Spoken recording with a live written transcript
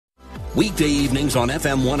Weekday evenings on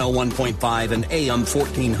FM 101.5 and AM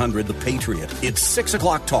 1400 The Patriot. It's 6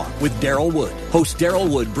 o'clock talk with Daryl Wood. Host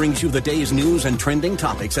Daryl Wood brings you the day's news and trending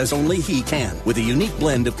topics as only he can, with a unique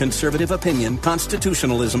blend of conservative opinion,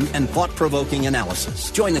 constitutionalism, and thought-provoking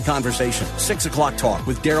analysis. Join the conversation. 6 o'clock talk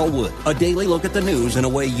with Daryl Wood. A daily look at the news in a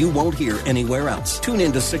way you won't hear anywhere else. Tune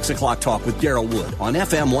in to 6 o'clock talk with Daryl Wood on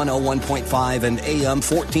FM 101.5 and AM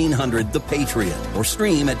 1400 The Patriot, or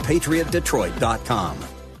stream at patriotdetroit.com.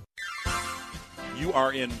 You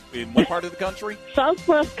are in what part of the country?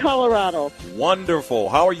 Southwest Colorado. Wonderful.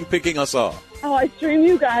 How are you picking us up? Oh, I stream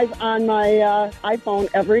you guys on my iPhone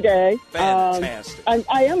every day. Fantastic.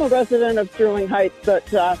 I am a resident of Sterling Heights,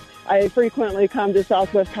 but I frequently come to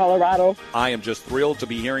Southwest Colorado. I am just thrilled to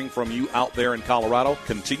be hearing from you out there in Colorado.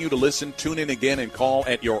 Continue to listen, tune in again, and call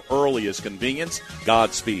at your earliest convenience.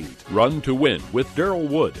 Godspeed. Run to Win with Daryl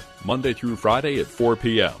Wood, Monday through Friday at 4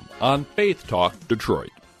 p.m. on Faith Talk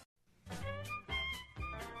Detroit.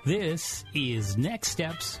 This is Next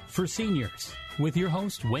Steps for Seniors with your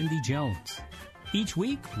host, Wendy Jones. Each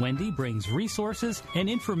week, Wendy brings resources and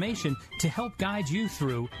information to help guide you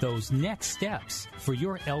through those next steps for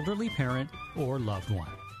your elderly parent or loved one.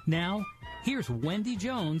 Now, here's Wendy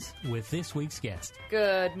Jones with this week's guest.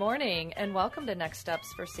 Good morning, and welcome to Next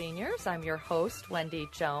Steps for Seniors. I'm your host, Wendy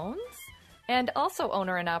Jones, and also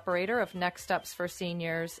owner and operator of Next Steps for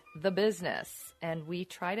Seniors, the business. And we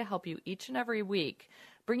try to help you each and every week,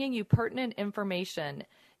 bringing you pertinent information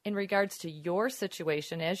in regards to your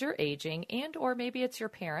situation as you're aging, and or maybe it's your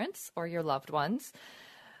parents or your loved ones.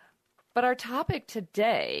 But our topic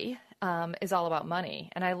today is all about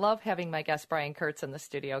money, and I love having my guest Brian Kurtz in the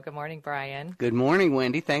studio. Good morning, Brian. Good morning,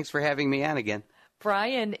 Wendy. Thanks for having me on again.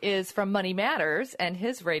 Brian is from Money Matters, and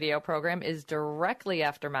his radio program is directly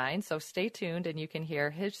after mine, so stay tuned and you can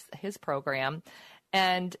hear his program.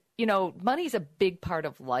 And, you know, money's a big part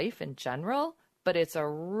of life in general, but it's a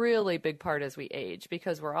really big part as we age,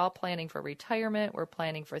 because we're all planning for retirement. We're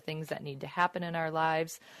planning for things that need to happen in our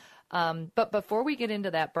lives. But before we get into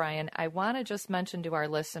that, Brian, I want to just mention to our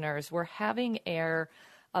listeners, we're having a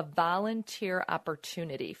volunteer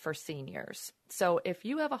opportunity for seniors. So if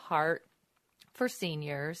you have a heart for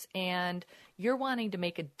seniors and you're wanting to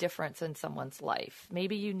make a difference in someone's life,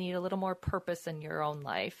 maybe you need a little more purpose in your own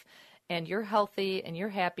life, and you're healthy and you're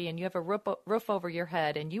happy and you have a roof over your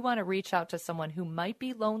head, and you want to reach out to someone who might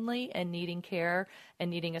be lonely and needing care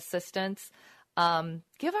and needing assistance,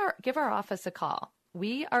 give our office a call.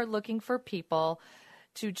 We are looking for people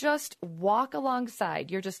to just walk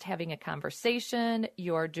alongside. You're just having a conversation,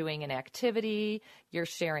 you're doing an activity, you're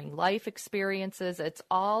sharing life experiences. It's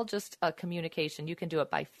all just a communication. You can do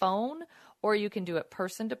it by phone or you can do it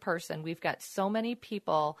person to person. We've got so many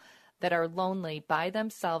people that are lonely by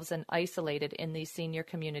themselves and isolated in these senior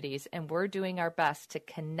communities, and we're doing our best to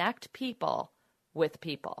connect people with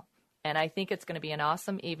people. And I think it's going to be an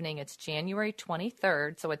awesome evening. It's January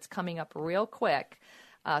 23rd, so it's coming up real quick.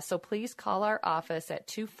 So please call our office at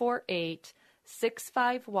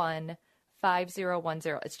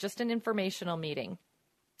 248-651-5010. It's just an informational meeting,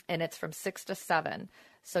 and it's from 6 to 7.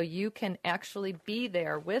 So you can actually be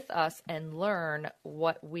there with us and learn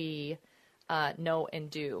what we know and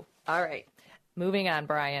do. All right, moving on,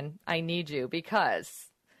 Brian. I need you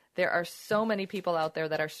because there are so many people out there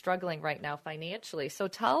that are struggling right now financially. So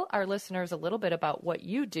tell our listeners a little bit about what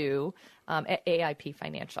you do at AIP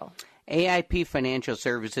Financial. AIP Financial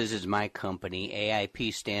Services is my company.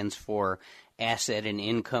 AIP stands for Asset and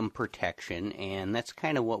Income Protection, and that's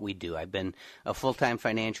kind of what we do. I've been a full-time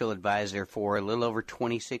financial advisor for a little over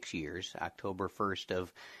 26 years. October 1st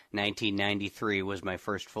of 1993 was my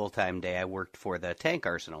first full-time day. I worked for the Tank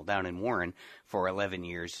Arsenal down in Warren for 11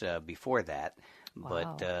 years before that.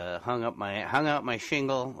 Wow. But hung out my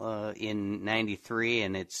shingle in '93,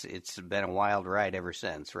 and it's been a wild ride ever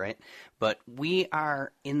since, right? But we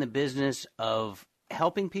are in the business of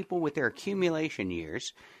helping people with their accumulation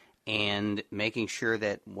years and making sure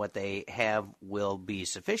that what they have will be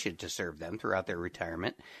sufficient to serve them throughout their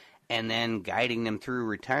retirement, and then guiding them through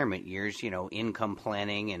retirement years, income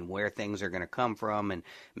planning and where things are going to come from, and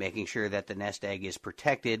making sure that the nest egg is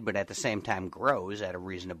protected but at the same time grows at a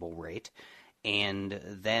reasonable rate. And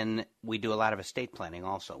then we do a lot of estate planning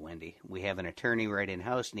also, Wendy. We have an attorney right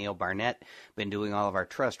in-house, Neil Barnett, been doing all of our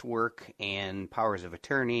trust work and powers of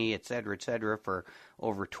attorney, et cetera, for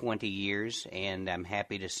over 20 years. And I'm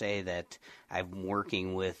happy to say that I'm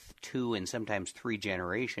working with 2 and sometimes 3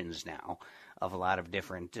 generations now of a lot of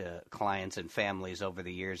different clients and families over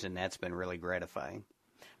the years, and that's been really gratifying.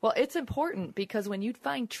 Well, it's important because when you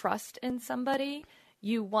find trust in somebody,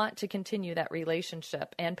 you want to continue that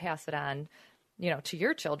relationship and pass it on to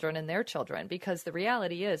your children and their children, because the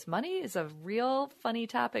reality is money is a real funny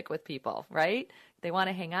topic with people, right? They want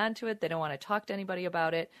to hang on to it. They don't want to talk to anybody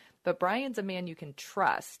about it. But Brian's a man you can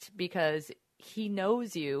trust because he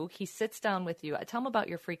knows you. He sits down with you. Tell him about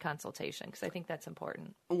your free consultation, because I think that's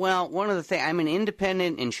important. Well, one of the things, I'm an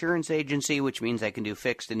independent insurance agency, which means I can do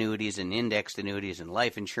fixed annuities and indexed annuities and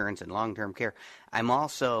life insurance and long-term care. I'm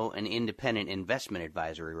also an independent investment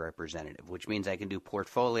advisory representative, which means I can do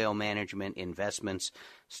portfolio management, investments,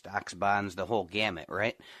 stocks, bonds, the whole gamut,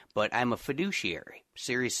 right? But I'm a fiduciary,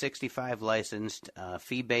 Series 65 licensed,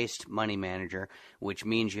 fee-based money manager, which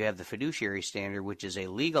means you have the fiduciary standard, which is a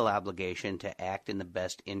legal obligation to act in the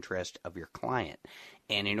best interest of your client.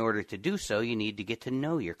 And in order to do so, you need to get to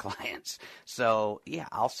know your clients. So, yeah,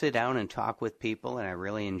 I'll sit down and talk with people, and I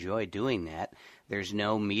really enjoy doing that. There's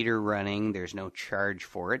no meter running. There's no charge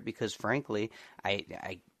for it because, frankly,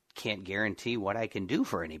 I can't guarantee what I can do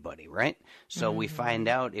for anybody, right? So we find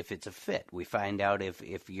out if it's a fit. We find out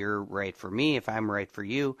if you're right for me, if I'm right for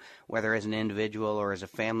you, whether as an individual or as a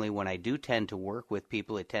family. When I do tend to work with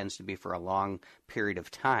people, it tends to be for a long period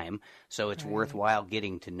of time, so it's worthwhile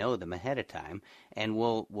getting to know them ahead of time. And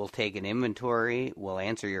we'll take an inventory, we'll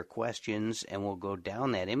answer your questions, and we'll go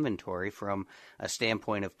down that inventory from a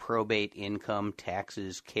standpoint of probate, income,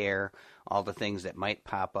 taxes, care, all the things that might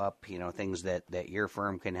pop up, things that your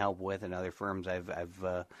firm can help with and other firms I've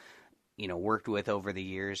worked with over the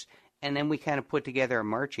years. And then we kind of put together a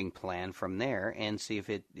marching plan from there and see if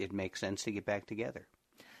it makes sense to get back together.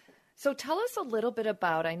 So tell us a little bit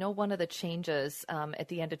about, I know one of the changes at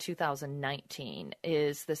the end of 2019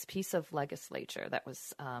 is this piece of legislature that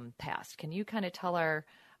was passed. Can you kind of tell our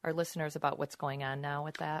listeners about what's going on now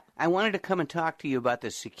with that? I wanted to come and talk to you about the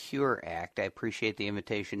Secure Act. I appreciate the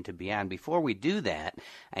invitation to be on. Before we do that,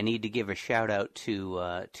 I need to give a shout out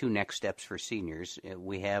to Next Steps for Seniors.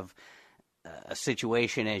 We have a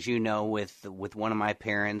situation, as you know, with one of my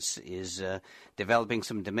parents is developing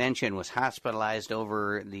some dementia and was hospitalized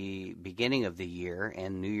over the beginning of the year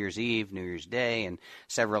and New Year's Eve, New Year's Day, and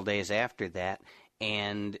several days after that.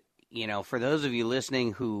 And, for those of you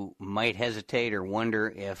listening who might hesitate or wonder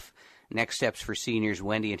if Next Steps for Seniors,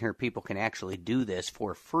 Wendy and her people can actually do this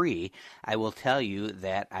for free, I will tell you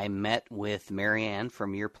that I met with Marianne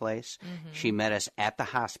from your place. Mm-hmm. She met us at the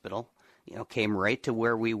hospital. Came right to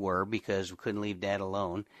where we were because we couldn't leave Dad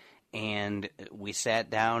alone. And we sat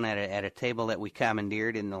down at a table that we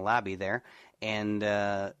commandeered in the lobby there, and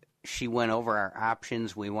she went over our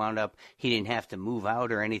options. We wound up, he didn't have to move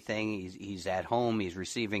out or anything. He's at home. He's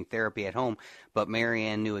receiving therapy at home. But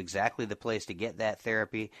Marianne knew exactly the place to get that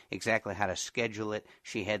therapy, exactly how to schedule it.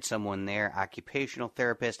 She had someone there, occupational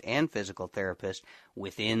therapist and physical therapist,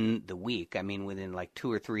 within the week. I mean, within like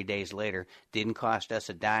 2 or 3 days later. Didn't cost us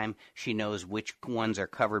a dime. She knows which ones are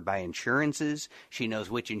covered by insurances. She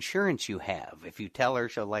knows which insurance you have. If you tell her,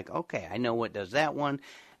 she'll okay, I know what does that one.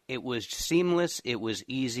 It was seamless. It was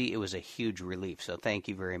easy. It was a huge relief. So thank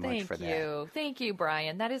you very much for that. Thank you,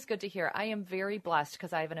 Brian. That is good to hear. I am very blessed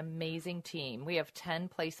because I have an amazing team. We have 10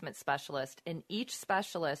 placement specialists, and each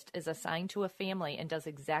specialist is assigned to a family and does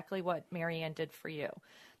exactly what Marianne did for you.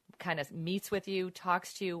 Kind of meets with you,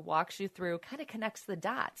 talks to you, walks you through, kind of connects the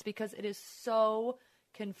dots because it is so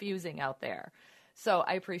confusing out there. So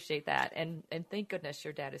I appreciate that, and thank goodness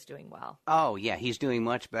your dad is doing well. Oh, yeah, he's doing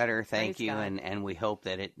much better, thank you, and we hope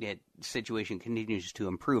that it situation continues to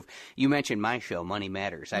improve. You mentioned my show, Money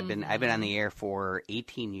Matters. I've been on the air for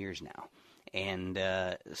 18 years now, and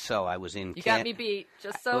so I was in... You got me beat,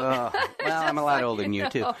 just so... well, I'm a lot older than you,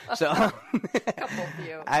 too. So couple of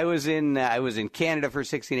you. I was in Canada for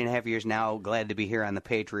 16 and a half years now, glad to be here on The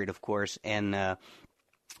Patriot, of course, and...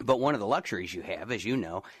 But one of the luxuries you have, as you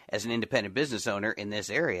know, as an independent business owner in this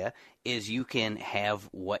area, is you can have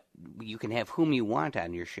whom you want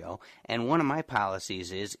on your show. And one of my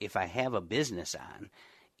policies is if I have a business on,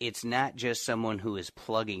 it's not just someone who is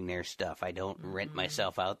plugging their stuff. I don't rent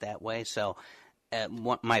myself out that way. So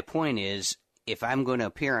my point is, if I'm going to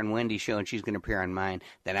appear on Wendy's show and she's going to appear on mine,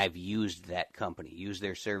 then I've used that company, used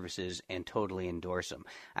their services, and totally endorse them.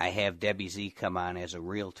 I have Debbie Z come on as a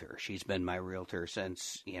realtor. She's been my realtor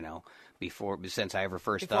since, since I ever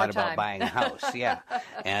first thought about buying a house. Yeah.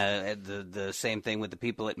 The same thing with the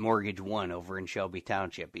people at Mortgage One over in Shelby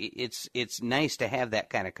Township. It's nice to have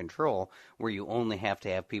that kind of control where you only have to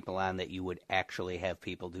have people on that you would actually have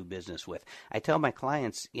people do business with. I tell my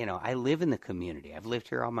clients, I live in the community. I've lived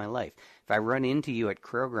here all my life. If I run into you at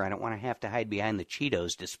Kroger, I don't want to have to hide behind the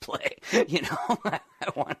Cheetos display. I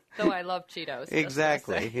Though I love Cheetos.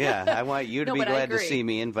 Exactly. Yeah. I want you to be glad to see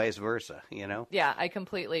me and vice versa, Yeah, I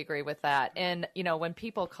completely agree with that. And, when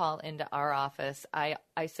people call into our office, I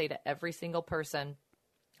say to every single person,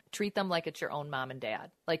 treat them like it's your own mom and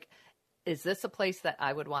dad. Like, is this a place that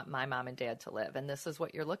I would want my mom and dad to live? And this is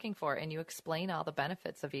what you're looking for. And you explain all the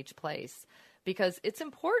benefits of each place. Because it's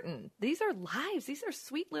important. These are lives. These are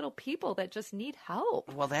sweet little people that just need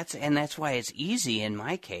help. Well, that's why it's easy in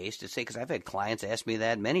my case to say, because I've had clients ask me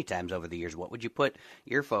that many times over the years, what would you put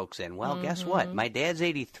your folks in? Well, guess what? My dad's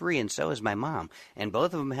 83 and so is my mom. And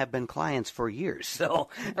both of them have been clients for years. So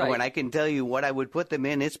when I can tell you what I would put them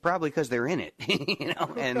in, it's probably because they're in it.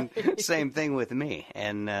 And same thing with me.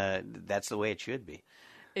 And that's the way it should be.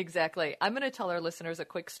 Exactly. I'm going to tell our listeners a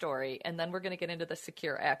quick story, and then we're going to get into the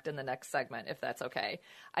Secure Act in the next segment, if that's okay.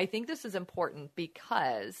 I think this is important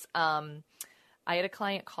because I had a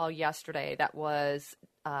client call yesterday that was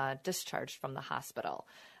discharged from the hospital.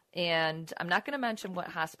 And I'm not going to mention what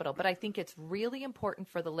hospital, but I think it's really important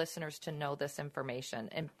for the listeners to know this information.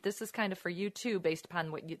 And this is kind of for you, too, based upon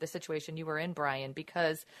the situation you were in, Brian,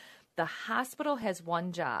 because the hospital has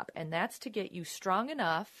one job, and that's to get you strong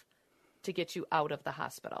enough to get you out of the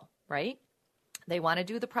hospital, right? They want to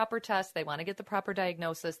do the proper tests. They want to get the proper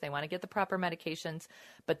diagnosis. They want to get the proper medications,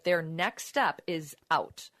 but their next step is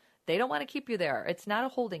out. They don't want to keep you there. It's not a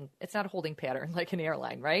holding pattern like an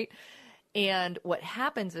airline, right? And what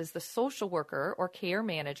happens is the social worker or care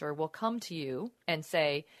manager will come to you and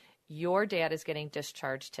say, your dad is getting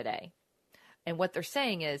discharged today. And what they're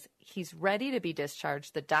saying is he's ready to be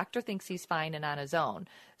discharged. The doctor thinks he's fine and on his own.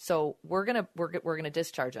 So we're gonna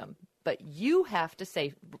discharge him. But you have to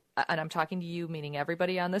say, and I'm talking to you, meaning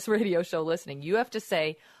everybody on this radio show listening, you have to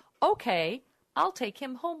say, okay, I'll take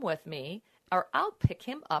him home with me, or I'll pick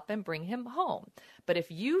him up and bring him home. But if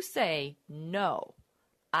you say, no,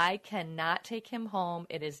 I cannot take him home,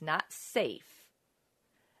 it is not safe,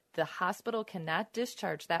 the hospital cannot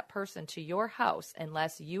discharge that person to your house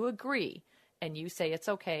unless you agree and you say it's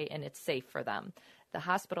okay and it's safe for them. The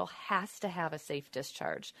hospital has to have a safe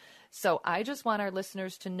discharge. So I just want our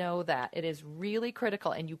listeners to know that it is really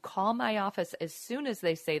critical. And you call my office as soon as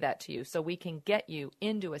they say that to you so we can get you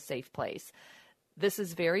into a safe place. This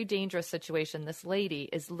is a very dangerous situation. This lady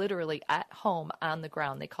is literally at home on the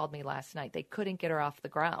ground. They called me last night. They couldn't get her off the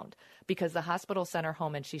ground because the hospital sent her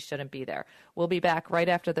home and she shouldn't be there. We'll be back right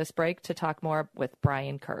after this break to talk more with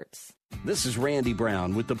Brian Kurtz. This is Randy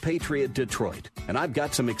Brown with the Patriot Detroit, and I've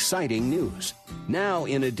got some exciting news. Now,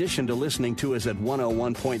 in addition to listening to us at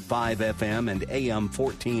 101.5 FM and AM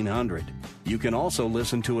 1400, you can also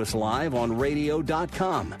listen to us live on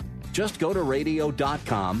radio.com. Just go to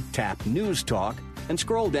radio.com, tap News Talk, and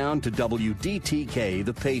scroll down to WDTK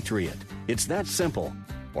The Patriot. It's that simple.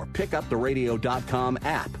 Or pick up the radio.com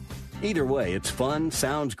app. Either way, it's fun,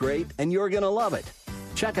 sounds great, and you're going to love it.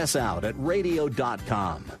 Check us out at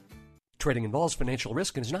radio.com. Trading involves financial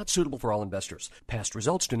risk and is not suitable for all investors. Past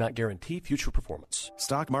results do not guarantee future performance.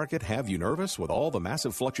 Stock market have you nervous with all the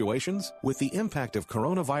massive fluctuations? With the impact of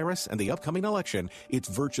coronavirus and the upcoming election, it's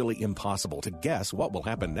virtually impossible to guess what will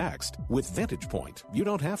happen next. With Vantage Point, you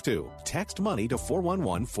don't have to. Text money to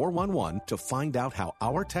 411-411 to find out how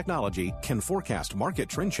our technology can forecast market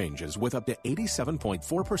trend changes with up to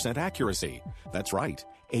 87.4% accuracy. That's right,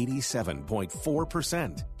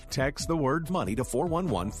 87.4%. Text the word money to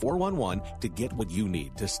 411-411 to get what you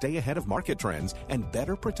need to stay ahead of market trends and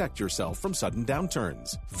better protect yourself from sudden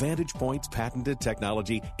downturns. Vantage Point's patented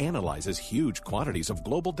technology analyzes huge quantities of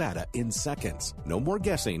global data in seconds. No more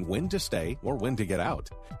guessing when to stay or when to get out.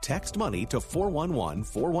 Text money to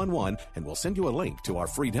 411-411 and we'll send you a link to our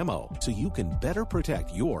free demo so you can better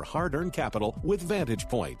protect your hard-earned capital with Vantage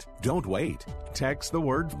Point. Don't wait. Text the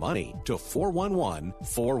word money to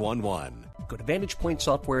 411-411. Go to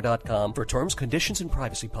VantagePointSoftware.com for terms, conditions, and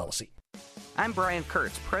privacy policy. I'm Brian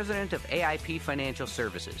Kurtz, president of AIP Financial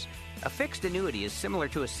Services. A fixed annuity is similar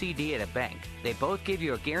to a CD at a bank. They both give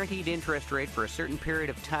you a guaranteed interest rate for a certain period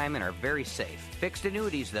of time and are very safe. Fixed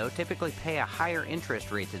annuities, though, typically pay a higher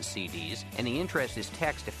interest rate than CDs, and the interest is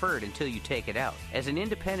tax-deferred until you take it out. As an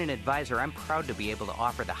independent advisor, I'm proud to be able to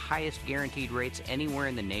offer the highest guaranteed rates anywhere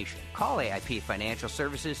in the nation. Call AIP Financial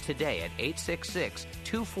Services today at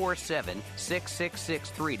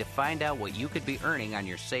 866-247-6663 to find out what you could be earning on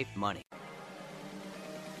your safe money.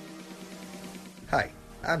 Hi,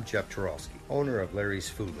 I'm Jeff Turalski, owner of Larry's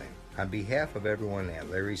Foodland. On behalf of everyone at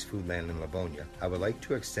Larry's Foodland in Livonia, I would like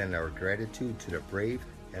to extend our gratitude to the brave,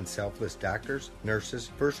 and selfless doctors, nurses,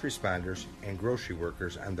 first responders, and grocery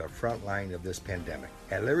workers on the front line of this pandemic.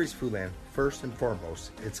 At Larry's Foodland, first and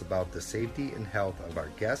foremost, it's about the safety and health of our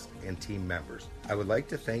guests and team members. I would like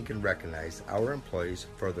to thank and recognize our employees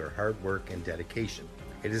for their hard work and dedication.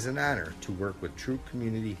 It is an honor to work with true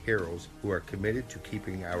community heroes who are committed to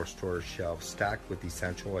keeping our store shelves stocked with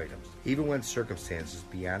essential items, even when circumstances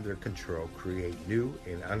beyond their control create new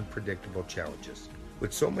and unpredictable challenges.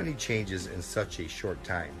 With so many changes in such a short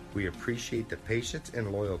time, we appreciate the patience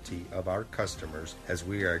and loyalty of our customers as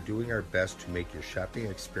we are doing our best to make your shopping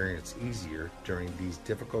experience easier during these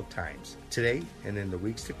difficult times. Today and in the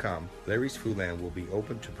weeks to come, Larry's Foodland will be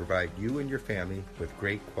open to provide you and your family with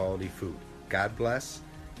great quality food. God bless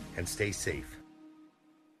and stay safe.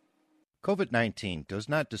 COVID-19 does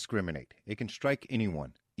not discriminate. It can strike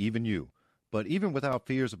anyone, even you. But even without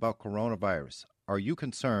fears about coronavirus, are you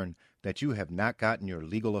concerned that you have not gotten your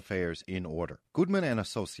legal affairs in order? Goodman &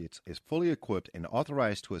 Associates is fully equipped and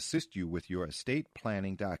authorized to assist you with your estate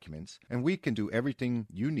planning documents, and we can do everything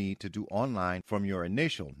you need to do online, from your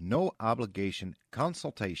initial no-obligation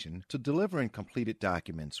consultation to delivering completed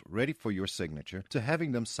documents ready for your signature to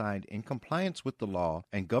having them signed in compliance with the law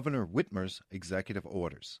and Governor Whitmer's executive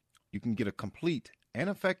orders. You can get a complete and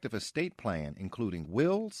effective estate plan, including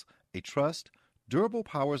wills, a trust, durable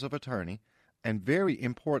powers of attorney, and very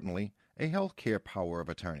importantly, a health care power of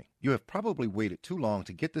attorney. You have probably waited too long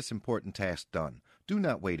to get this important task done. Do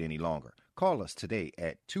not wait any longer. Call us today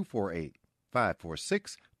at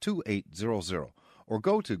 248-546-2800 or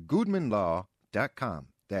go to goodmanlaw.com.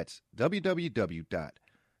 That's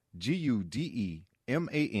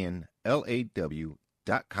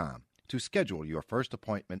www.goodmanlaw.com to schedule your first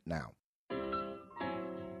appointment now.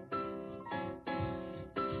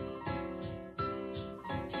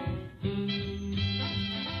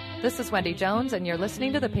 This is Wendy Jones, and you're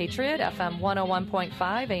listening to The Patriot, FM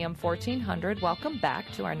 101.5, AM 1400. Welcome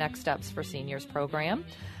back to our Next Steps for Seniors program.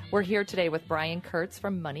 We're here today with Brian Kurtz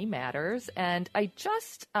from Money Matters, and I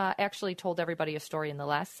just actually told everybody a story in the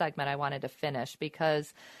last segment I wanted to finish,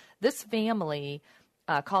 because this family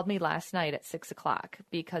called me last night at 6 o'clock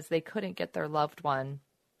because they couldn't get their loved one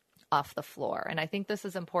off the floor. And I think this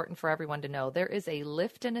is important for everyone to know. There is a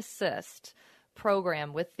lift and assist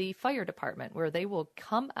program with the fire department where they will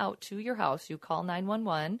come out to your house. You call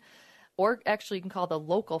 911, or actually you can call the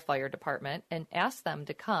local fire department and ask them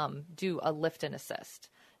to come do a lift and assist.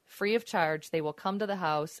 Free of charge, they will come to the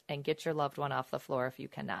house and get your loved one off the floor if you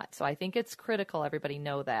cannot. So I think it's critical everybody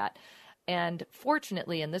know that. And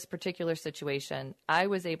fortunately, in this particular situation, I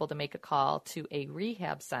was able to make a call to a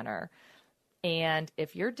rehab center. And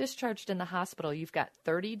if you're discharged in the hospital, you've got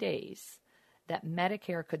 30 days that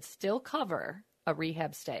Medicare could still cover a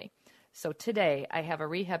rehab stay. So today I have a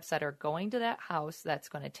rehab center going to that house that's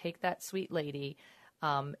going to take that sweet lady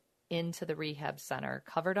into the rehab center,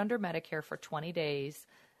 covered under Medicare for 20 days.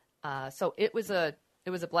 So it was a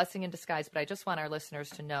blessing in disguise, but I just want our listeners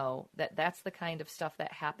to know that that's the kind of stuff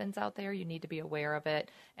that happens out there. You need to be aware of it.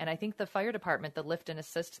 And I think the fire department, the lift and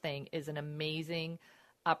assist thing, is an amazing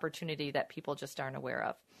opportunity that people just aren't aware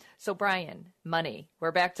of. So Brian, money.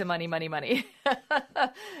 We're back to money.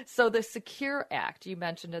 So the Secure Act you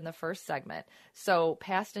mentioned in the first segment, so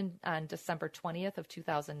passed on December 20th of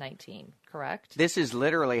 2019, correct? This is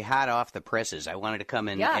literally hot off the presses. I wanted to come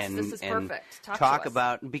in this is perfect. Talk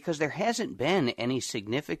about, because there hasn't been any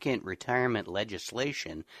significant retirement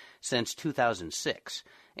legislation since 2006.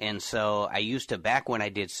 And so I used to, back when I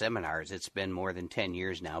did seminars, it's been more than 10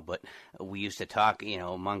 years now, but we used to talk,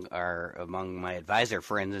 among my advisor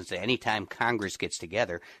friends, and say anytime Congress gets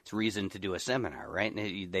together, it's reason to do a seminar, right?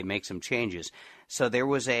 And they make some changes. So there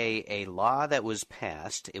was a law that was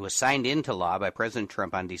passed. It was signed into law by President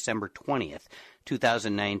Trump on December 20th,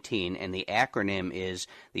 2019, and the acronym is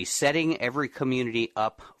the Setting Every Community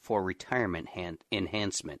Up for Retirement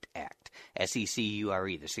Enhancement Act,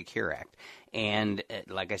 SECURE, the Secure Act. And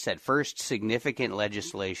like I said, first significant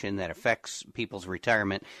legislation that affects people's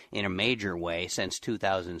retirement in a major way since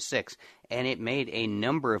 2006. And it made a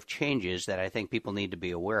number of changes that I think people need to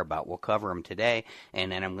be aware about. We'll cover them today,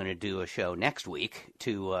 and then I'm going to do a show next week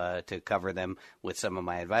to cover them with some of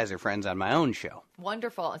my advisor friends on my own show.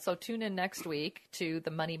 Wonderful. And so tune in next week to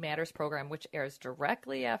the Money Matters program, which airs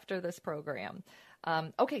directly after this program.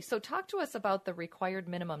 Okay, so talk to us about the required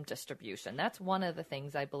minimum distribution. That's one of the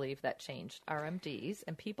things I believe that changed RMDs,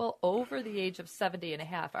 and people over the age of 70 and a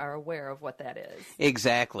half are aware of what that is.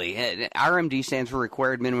 Exactly. RMD stands for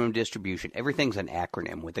Required Minimum Distribution. Everything's an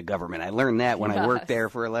acronym with the government. I learned that when I worked there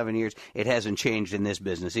for 11 years. It hasn't changed in this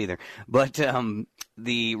business either. But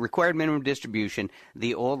the Required Minimum Distribution,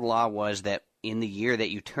 the old law was that in the year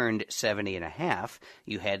that you turned 70 and a half,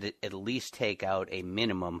 you had to at least take out a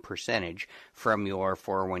minimum percentage from your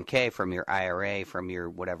 401k, from your IRA, from your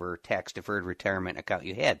whatever tax-deferred retirement account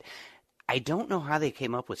you had. I don't know how they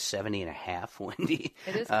came up with 70 and a half, Wendy.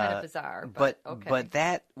 It is kind of bizarre, but okay. But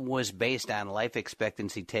that was based on life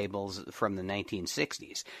expectancy tables from the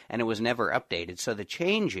 1960s, and it was never updated. So the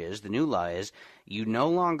change is, the new law is, you no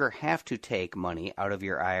longer have to take money out of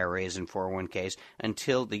your IRAs and 401ks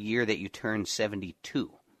until the year that you turn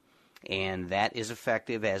 72. And that is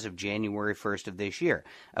effective as of January 1st of this year.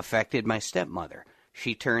 Affected my stepmother.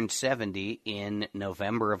 She turned 70 in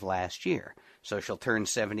November of last year. So she'll turn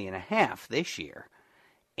 70 and a half this year.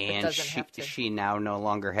 And she now no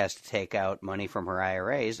longer has to take out money from her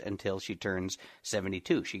IRAs until she turns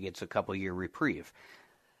 72. She gets a couple-year reprieve.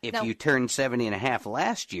 If you turned 70 and a half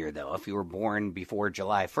last year, though, if you were born before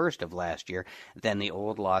July 1st of last year, then the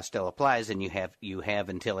old law still applies, and you have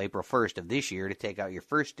until April 1st of this year to take out your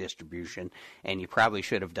first distribution, and you probably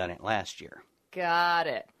should have done it last year. Got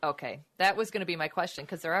it. Okay. That was going to be my question,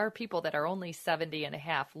 because there are people that are only 70 and a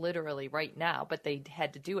half literally right now, but they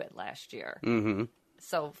had to do it last year. Mm-hmm.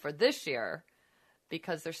 So for this year,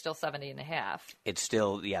 because they're still 70 and a half. It's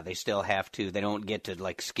still, they still have to. They don't get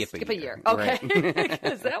to, skip a year. Okay. Right?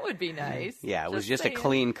 Because that would be nice. Yeah, it was just a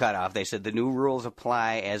clean cutoff. They said the new rules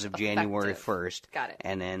apply as of January 1st. Got it.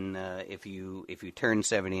 And then if you turn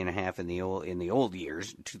 70 and a half in the old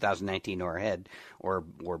years, 2019 or ahead, or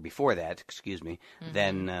before that,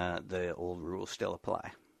 then the old rules still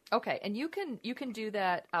apply. Okay, and you can do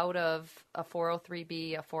that out of a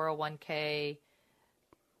 403b, a 401k,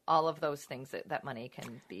 all of those things that money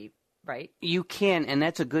can be, right? You can, and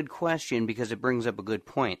that's a good question because it brings up a good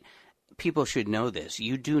point. People should know this.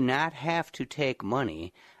 You do not have to take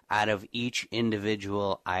money out of each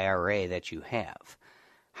individual IRA that you have.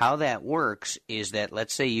 How that works is that,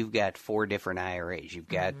 let's say you've got 4 different IRAs. You've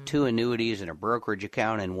got 2 annuities and a brokerage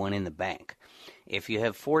account and 1 in the bank. If you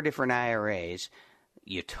have 4 different IRAs,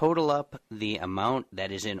 you total up the amount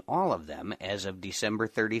that is in all of them as of December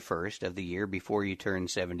 31st of the year before you turn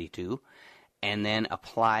 72, and then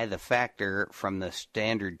apply the factor from the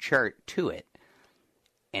standard chart to it.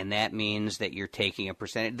 And that means that you're taking a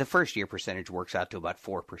percentage. The first year percentage works out to about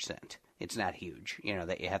 4%. It's not huge,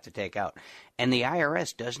 that you have to take out. And the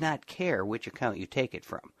IRS does not care which account you take it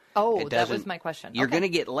from. Oh, that was my question. You're going to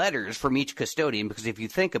get letters from each custodian because if you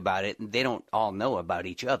think about it, they don't all know about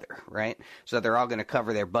each other, right? So they're all going to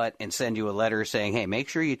cover their butt and send you a letter saying, hey, make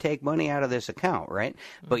sure you take money out of this account, right?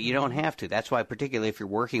 But you don't have to. That's why particularly if you're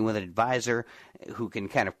working with an advisor who can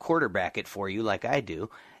kind of quarterback it for you like I do,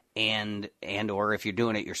 and or if you're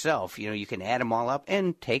doing it yourself, you can add them all up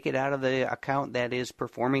and take it out of the account that is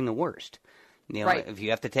performing the worst. Right. If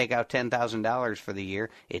you have to take out $10,000 for the year,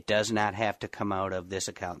 it does not have to come out of this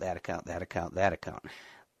account, that account, that account, that account.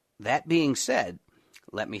 That being said,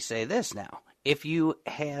 let me say this now. If you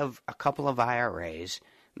have a couple of IRAs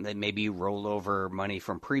that maybe you roll over money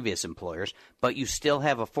from previous employers, but you still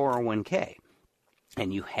have a 401k,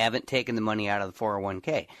 and you haven't taken the money out of the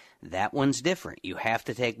 401k, that one's different. You have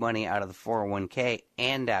to take money out of the 401k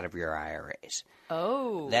and out of your IRAs.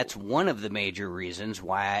 Oh. That's one of the major reasons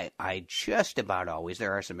why I just about always,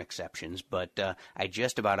 there are some exceptions, but I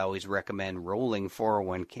just about always recommend rolling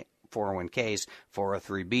 401ks, 403bs,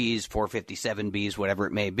 457bs, whatever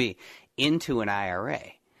it may be, into an IRA,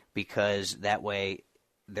 because that way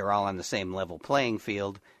they're all on the same level playing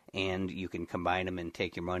field and you can combine them and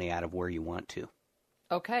take your money out of where you want to.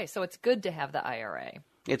 Okay, so it's good to have the IRA.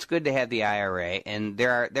 It's good to have the IRA, and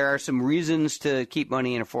there are some reasons to keep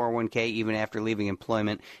money in a 401k even after leaving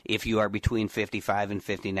employment. If you are between 55 and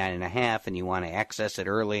 59 and a half and you want to access it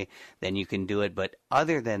early, then you can do it. But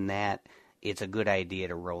other than that, it's a good idea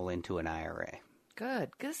to roll into an IRA.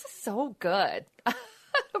 Good. This is so good.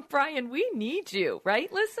 Brian, we need you,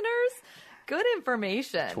 right, listeners? Good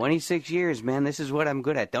information. 26 years, man. This is what I'm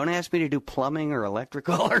good at. Don't ask me to do plumbing or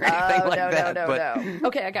electrical or anything like that. No.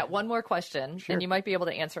 Okay, I got one more question, Sure. and you might be able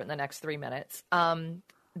to answer it in the next 3 minutes.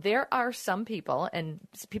 There are some people, and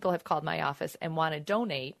people have called my office and want to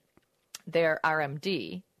donate their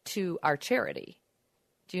RMD to our charity.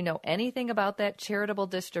 Do you know anything about that charitable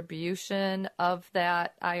distribution of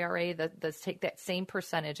that IRA? That's take that same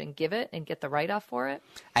percentage and give it and get the write-off for it?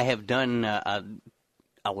 I have done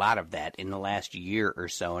a lot of that in the last year or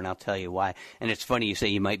so, and I'll tell you why. And it's funny you say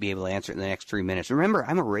you might be able to answer it in the next 3 minutes. Remember,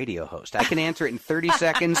 I'm a radio host. I can answer it in 30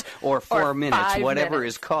 seconds or 4 minutes, whatever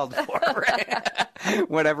is called for, right?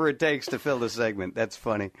 Whatever it takes to fill the segment. That's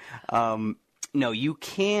funny. No, you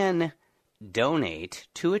can donate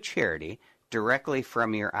to a charity directly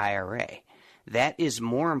from your IRA. That is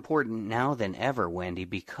more important now than ever, Wendy,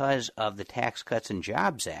 because of the Tax Cuts and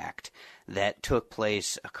Jobs Act that took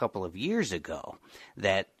place a couple of years ago.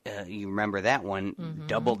 That you remember that one,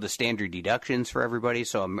 doubled the standard deductions for everybody.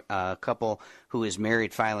 So a couple who is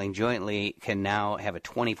married filing jointly can now have a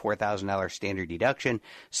 $24,000 standard deduction.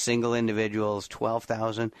 Single individuals,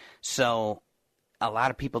 $12,000. So a lot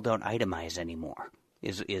of people don't itemize anymore.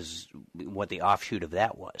 Is what the offshoot of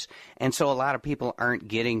that was. And so a lot of people aren't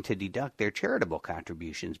getting to deduct their charitable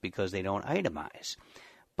contributions because they don't itemize.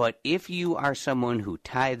 But if you are someone who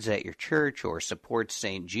tithes at your church or supports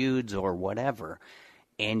St. Jude's or whatever,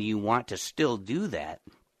 and you want to still do that,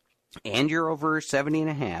 and you're over 70 and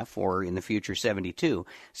a half, or in the future 72,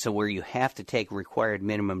 so where you have to take required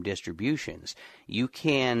minimum distributions, you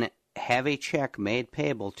can have a check made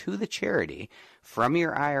payable to the charity from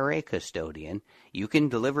your IRA custodian. You can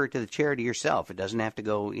deliver it to the charity yourself. It doesn't have to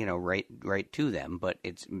go, right to them, but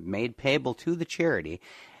it's made payable to the charity.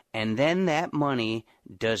 And then that money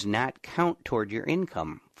does not count toward your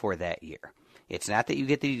income for that year. It's not that you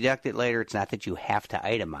get to deduct it later. It's not that you have to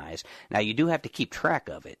itemize. Now, you do have to keep track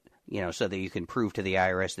of it, so that you can prove to the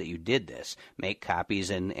IRS that you did this, make copies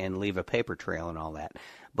and leave a paper trail and all that.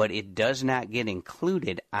 But it does not get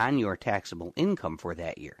included on your taxable income for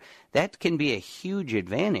that year. That can be a huge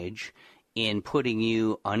advantage in putting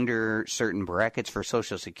you under certain brackets for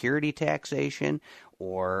Social Security taxation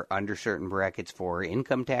or under certain brackets for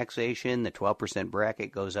income taxation. The 12%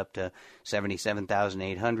 bracket goes up to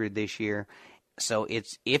 $77,800 this year. So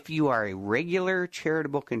it's, if you are a regular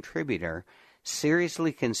charitable contributor,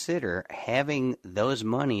 seriously consider having those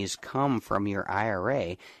monies come from your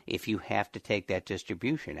IRA if you have to take that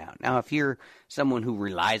distribution out. Now, if you're someone who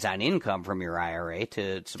relies on income from your IRA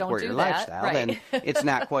to support your lifestyle, right, then it's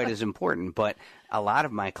not quite as important. But a lot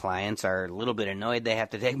of my clients are a little bit annoyed they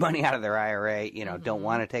have to take money out of their IRA, don't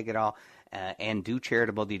want to take it all. And do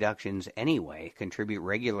charitable deductions anyway, contribute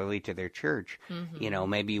regularly to their church.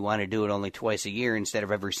 Maybe you want to do it only twice a year instead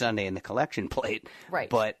of every Sunday in the collection plate. Right.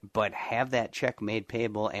 But have that check made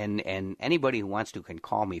payable, and anybody who wants to can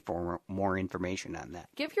call me for more information on that.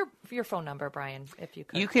 Give your phone number, Brian, if you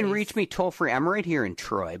could. You can reach me toll-free. I'm right here in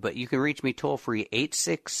Troy, but you can reach me toll-free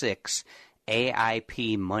 866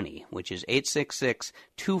 AIP Money, which is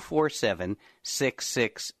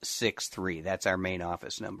 866-247-6663. That's our main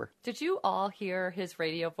office number. Did you all hear his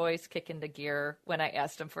radio voice kick into gear when I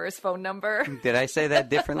asked him for his phone number? Did I say that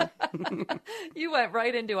differently? You went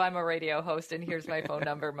right into I'm a radio host and here's my phone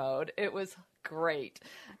number mode. It was great.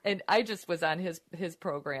 And I just was on his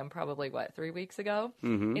program probably, 3 weeks ago?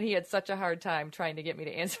 And he had such a hard time trying to get me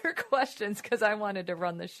to answer questions because I wanted to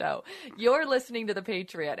run the show. You're listening to The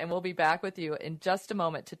Patriot, and we'll be back with you in just a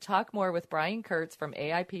moment to talk more with Brian Kurtz from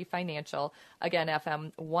AIP Financial. Again,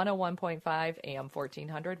 FM 101.5, AM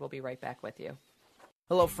 1400. We'll be right back with you.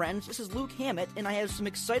 Hello, friends. This is Luke Hammett, and I have some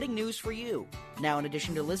exciting news for you. Now, in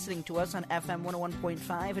addition to listening to us on FM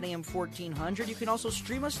 101.5 and AM 1400, you can also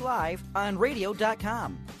stream us live on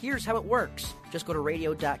radio.com. Here's how it works. Just go to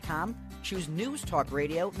radio.com, choose News Talk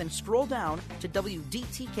Radio, then scroll down to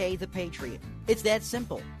WDTK The Patriot. It's that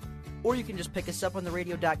simple. Or you can just pick us up on the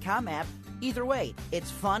radio.com app. Either way,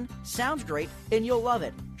 it's fun, sounds great, and you'll love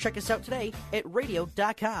it. Check us out today at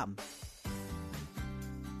radio.com.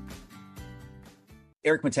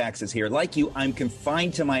 Eric Metaxas here. Like you, I'm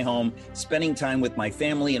confined to my home, spending time with my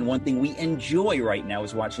family, and one thing we enjoy right now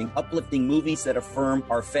is watching uplifting movies that affirm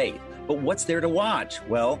our faith. But what's there to watch?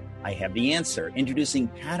 Well, I have the answer. Introducing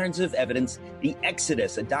Patterns of Evidence, The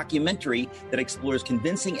Exodus, a documentary that explores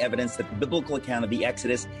convincing evidence that the biblical account of the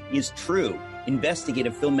Exodus is true.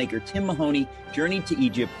 Investigative filmmaker Tim Mahoney journeyed to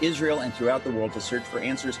Egypt, Israel, and throughout the world to search for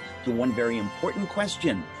answers to one very important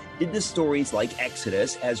question. Did the stories like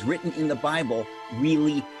Exodus, as written in the Bible,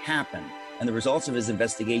 really happen? And the results of his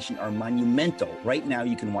investigation are monumental. Right now,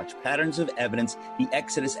 you can watch Patterns of Evidence, The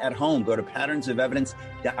Exodus at home. Go to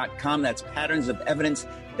patternsofevidence.com. That's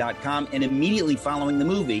patternsofevidence.com. And immediately following the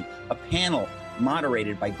movie, a panel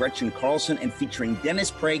moderated by Gretchen Carlson and featuring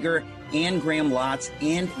Dennis Prager, Anne Graham Lotz,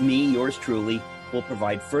 and me, yours truly, will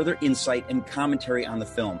provide further insight and commentary on the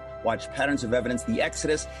film. Watch Patterns of Evidence, The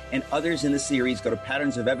Exodus, and others in the series. Go to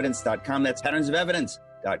patternsofevidence.com. That's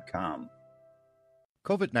patternsofevidence.com.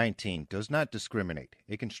 COVID-19 does not discriminate.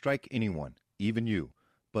 It can strike anyone, even you.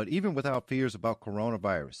 But even without fears about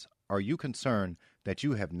coronavirus, are you concerned that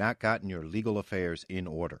you have not gotten your legal affairs in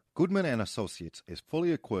order? Goodman & Associates is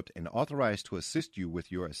fully equipped and authorized to assist you with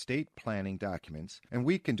your estate planning documents, and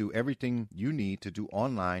we can do everything you need to do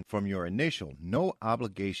online, from your initial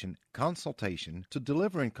no-obligation consultation to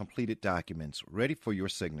delivering completed documents ready for your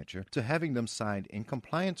signature to having them signed in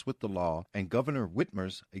compliance with the law and Governor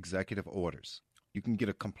Whitmer's executive orders. You can get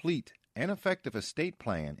a complete and effective estate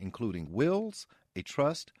plan, including wills, a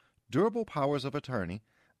trust, durable powers of attorney,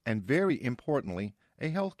 and very importantly, a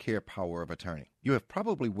health care power of attorney. You have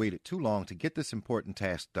probably waited too long to get this important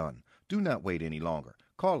task done. Do not wait any longer.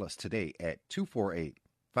 Call us today at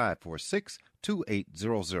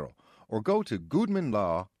 248-546-2800 or go to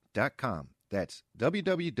goodmanlaw.com. That's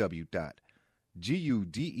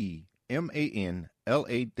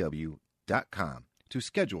www.gudemanlaw.com to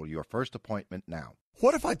schedule your first appointment now.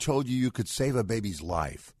 What if I told you you could save a baby's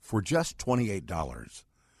life for just $28?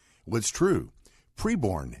 Well, it's true.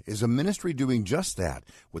 Preborn is a ministry doing just that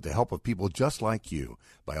with the help of people just like you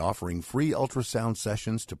by offering free ultrasound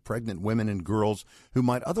sessions to pregnant women and girls who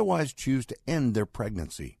might otherwise choose to end their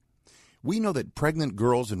pregnancy. We know that pregnant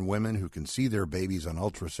girls and women who can see their babies on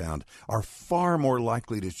ultrasound are far more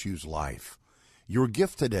likely to choose life. Your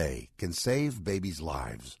gift today can save babies'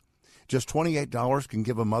 lives. Just $28 can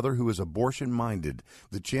give a mother who is abortion-minded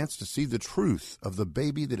the chance to see the truth of the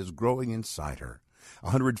baby that is growing inside her.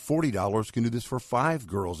 $140 can do this for 5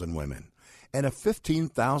 girls and women. And a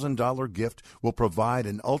 $15,000 gift will provide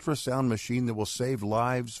an ultrasound machine that will save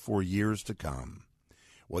lives for years to come.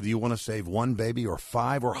 Whether you want to save one baby or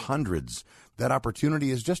 5 or hundreds, that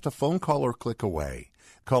opportunity is just a phone call or click away.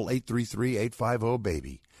 Call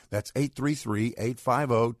 833-850-BABY. That's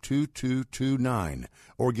 833-850-2229.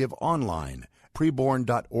 Or give online,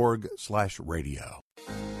 preborn.org/radio.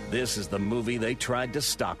 This is the movie they tried to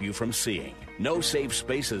stop you from seeing. No Safe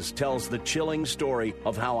Spaces tells the chilling story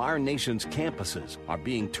of how our nation's campuses are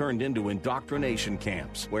being turned into indoctrination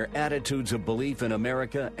camps, where attitudes of belief in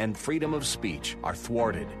America and freedom of speech are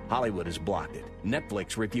thwarted. Hollywood has blocked it.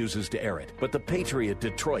 Netflix refuses to air it, but the Patriot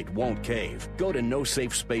Detroit won't cave. Go to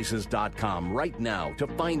nosafespaces.com right now to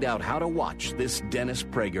find out how to watch this Dennis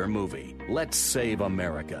Prager movie. Let's save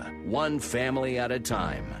America, one family at a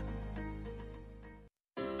time.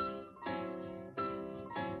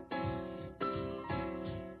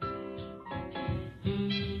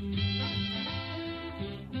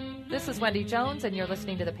 This is Wendy Jones, and you're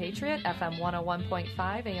listening to The Patriot, FM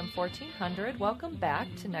 101.5, AM 1400. Welcome back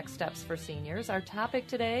to Next Steps for Seniors. Our topic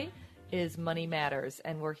today is Money Matters,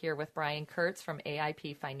 and we're here with Brian Kurtz from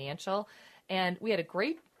AIP Financial. And we had a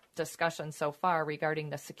great discussion so far regarding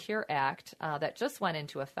the Secure Act that just went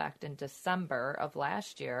into effect in December of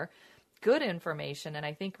last year. Good information, and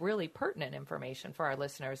I think really pertinent information for our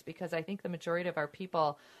listeners, because I think the majority of our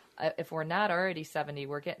people, if we're not already 70,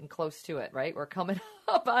 we're getting close to it, right? We're coming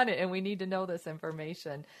up on it, and we need to know this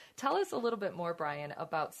information. Tell us a little bit more, Brian,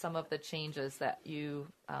 about some of the changes that you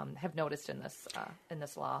have noticed in this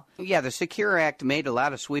law. Yeah, the Secure Act made a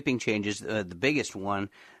lot of sweeping changes. The biggest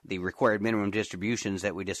one, the required minimum distributions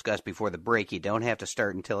that we discussed before the break. You don't have to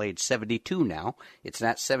start until age 72 now. It's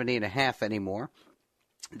not 70 and a half anymore.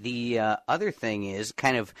 The other thing is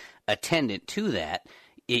kind of attendant to that.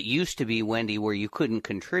 It used to be, Wendy, where you couldn't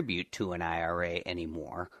contribute to an IRA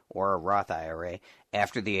anymore or a Roth IRA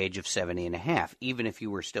after the age of 70 and a half, even if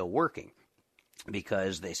you were still working,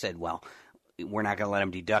 because they said, well, we're not going to let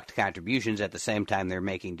them deduct contributions at the same time they're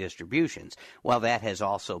making distributions. Well, that has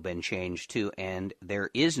also been changed too, and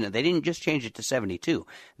there is no, they didn't just change it to 72.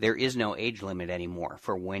 There is no age limit anymore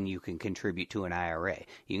for when you can contribute to an IRA.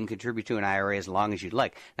 You can contribute to an IRA as long as you'd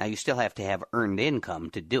like. Now, you still have to have earned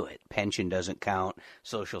income to do it. Pension doesn't count,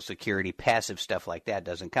 Social Security, passive stuff like that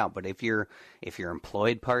doesn't count. But if you're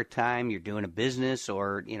employed part-time, you're doing a business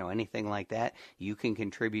or, anything like that, you can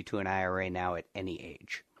contribute to an IRA now at any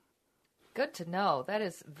age. Good to know. That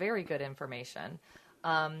is very good information.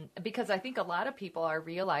 Because I think a lot of people are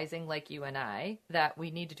realizing, like you and I, that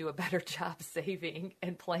we need to do a better job saving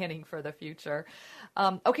and planning for the future.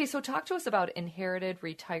 Okay, so talk to us about inherited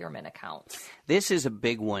retirement accounts. This is a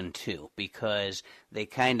big one, too, because they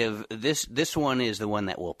kind of, this one is the one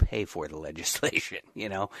that will pay for the legislation.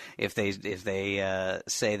 If they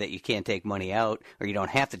say that you can't take money out, or you don't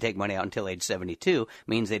have to take money out until age 72,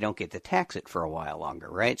 means they don't get to tax it for a while longer,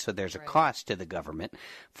 right? So there's a cost to the government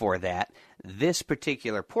for that. This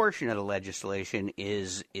particular portion of the legislation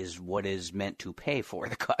is what is meant to pay for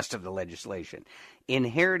the cost of the legislation.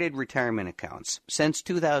 Inherited retirement accounts. Since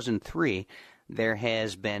 2003, there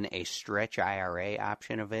has been a stretch IRA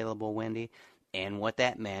option available, Wendy. And what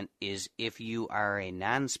that meant is if you are a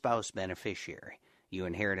non-spouse beneficiary, You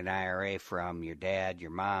inherit an IRA from your dad,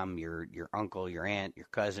 your mom, your uncle, your aunt, your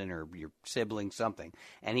cousin, or your sibling, something,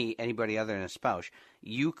 anybody other than a spouse.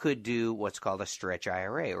 You could do what's called a stretch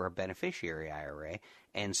IRA or a beneficiary IRA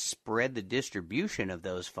and spread the distribution of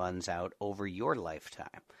those funds out over your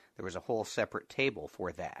lifetime. There was a whole separate table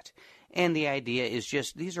for that. And the idea is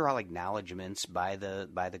just these are all acknowledgments by the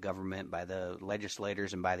government, by the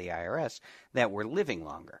legislators, and by the IRS that we're living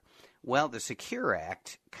longer. Well, the Secure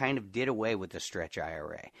Act kind of did away with the stretch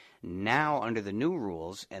IRA. Now, under the new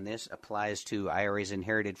rules, and this applies to IRAs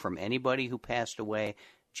inherited from anybody who passed away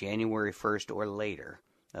January 1st or later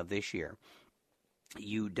of this year,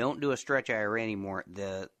 you don't do a stretch IRA anymore.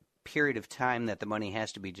 The period of time that the money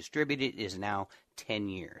has to be distributed is now 10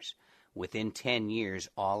 years. Within 10 years,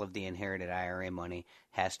 all of the inherited IRA money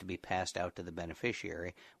has to be passed out to the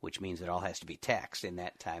beneficiary, which means it all has to be taxed in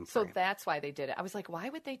that time frame. So that's why they did it. I was like, why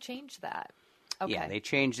would they change that? Okay. Yeah, they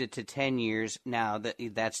changed it to 10 years. Now,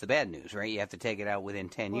 that's the bad news, right? You have to take it out within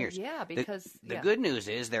 10 years. Yeah, because... The good news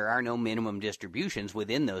is there are no minimum distributions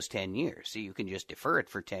within those 10 years. So you can just defer it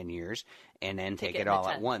for 10 years and then take it all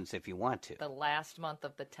at once if you want to. The last month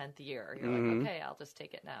of the 10th year. You're like, okay, I'll just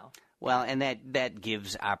take it now. Well, and that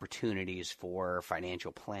gives opportunities for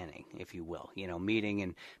financial planning, if you will. You know, meeting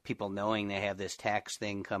and people knowing they have this tax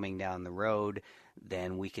thing coming down the road,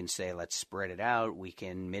 then we can say, let's spread it out. We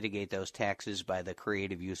can mitigate those taxes by the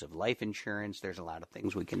creative use of life insurance. There's a lot of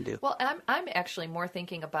things we can do. Well, I'm actually more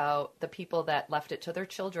thinking about the people that left it to their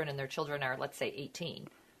children, and their children are, let's say, 18.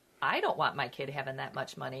 I don't want my kid having that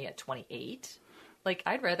much money at 28. Like,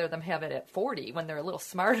 I'd rather them have it at 40 when they're a little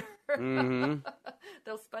smarter.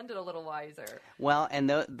 They'll spend it a little wiser. Well, and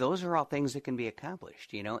those are all things that can be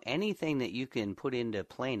accomplished. You know, anything that you can put into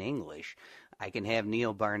plain English, I can have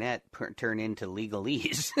Neil Barnett turn into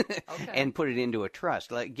legalese and put it into a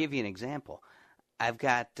trust. Like, give you an example. I've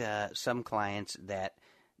got some clients that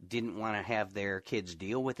didn't want to have their kids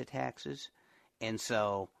deal with the taxes, and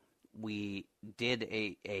so we did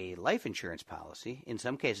a life insurance policy, in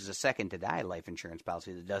some cases a second-to-die life insurance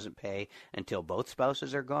policy that doesn't pay until both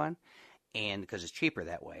spouses are gone, and because it's cheaper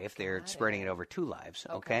that way if they're spreading it over two lives,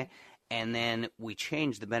 okay? And then we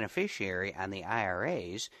changed the beneficiary on the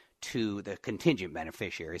IRAs to the contingent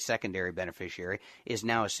beneficiary. Secondary beneficiary is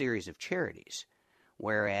now a series of charities,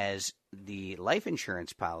 whereas the life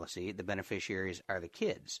insurance policy, the beneficiaries are the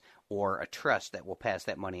kids or a trust that will pass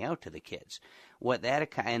that money out to the kids.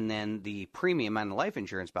 And then the premium on the life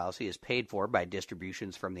insurance policy is paid for by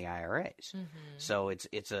distributions from the IRAs. So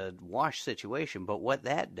it's a wash situation. But what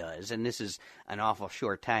that does, and this is an awful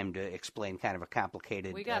short time to explain kind of a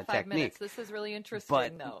complicated We got 5 technique. minutes. This is really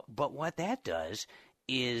interesting, though. But what that does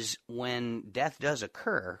is when death does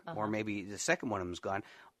occur, or maybe the second one of them is gone,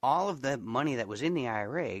 all of the money that was in the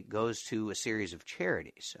IRA goes to a series of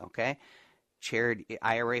charities, okay?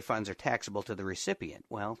 IRA funds are taxable to the recipient.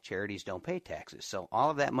 Well, charities don't pay taxes, so all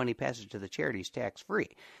of that money passes to the charities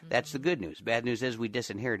tax-free. That's the good news. Bad news is we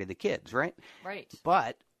disinherited the kids, right? Right.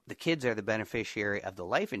 But the kids are the beneficiary of the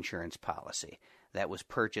life insurance policy that was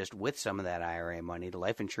purchased with some of that IRA money. The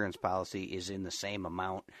life insurance policy is in the same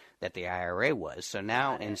amount that the IRA was. So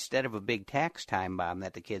now, instead of a big tax time bomb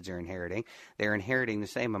that the kids are inheriting, they're inheriting the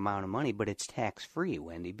same amount of money, but it's tax-free,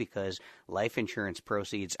 Wendy, because life insurance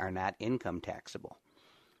proceeds are not income taxable.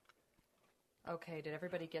 Okay, did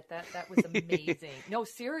everybody get that? That was amazing. No,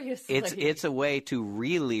 seriously. It's a way to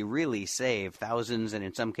really, really save thousands and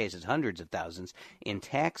in some cases hundreds of thousands in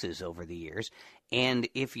taxes over the years. And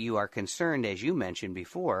if you are concerned, as you mentioned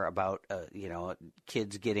before, about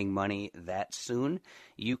kids getting money that soon,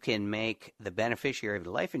 you can make the beneficiary of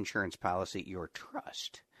the life insurance policy your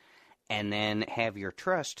trust, and then have your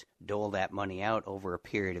trust dole that money out over a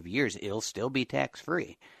period of years. It'll still be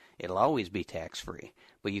tax-free. It'll always be tax-free,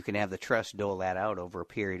 but you can have the trust dole that out over a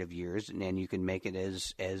period of years, and then you can make it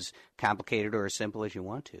as complicated or as simple as you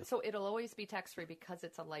want to. So it'll always be tax-free because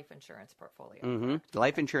it's a life insurance portfolio.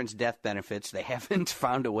 Life insurance death benefits, they haven't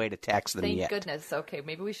found a way to tax them yet. Thank goodness. Okay,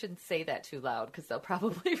 maybe we shouldn't say that too loud because they'll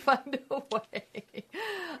probably find a way.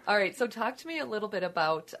 All right, so talk to me a little bit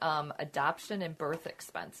about adoption and birth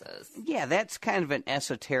expenses. Yeah, that's kind of an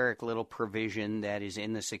esoteric little provision that is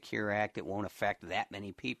in the Secure Act. It won't affect that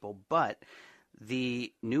many people, but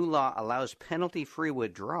the new law allows penalty-free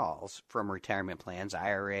withdrawals from retirement plans,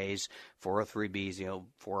 IRAs, 403Bs,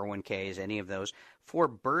 401Ks, any of those, for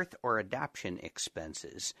birth or adoption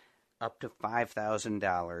expenses up to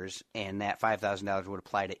 $5,000, and that $5,000 would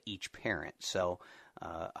apply to each parent. So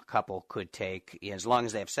A couple could take, as long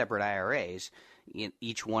as they have separate IRAs,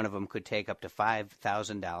 each one of them could take up to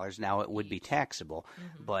 $5,000. Now, it would be taxable,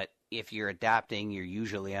 but if you're adopting, you're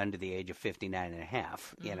usually under the age of 59 and a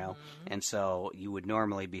half, you know, and so you would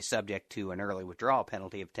normally be subject to an early withdrawal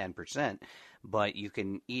penalty of 10%, but you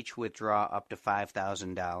can each withdraw up to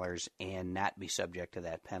 $5,000 and not be subject to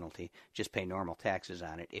that penalty. Just pay normal taxes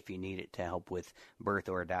on it if you need it to help with birth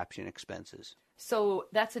or adoption expenses. So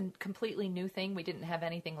that's a completely new thing. We didn't have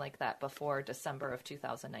anything like that before December of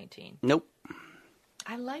 2019. Nope.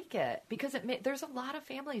 I like it because there's a lot of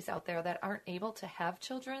families out there that aren't able to have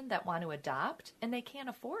children that want to adopt, and they can't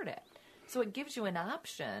afford it. So it gives you an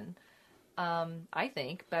option, I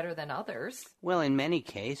think, better than others. Well, in many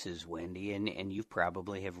cases, Wendy, and you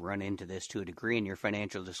probably have run into this to a degree in your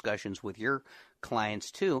financial discussions with your clients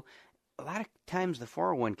too, a lot of times the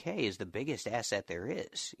 401k is the biggest asset there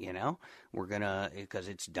is, you know. We're going to, because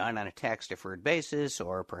it's done on a tax-deferred basis,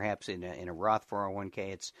 or perhaps in a Roth 401k,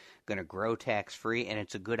 it's going to grow tax-free, and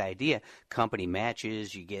it's a good idea. Company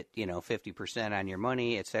matches, you get, 50% on your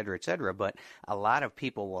money, et cetera, but a lot of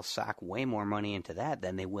people will sock way more money into that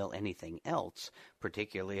than they will anything else,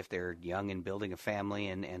 particularly if they're young and building a family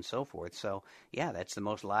and so forth. So, yeah, that's the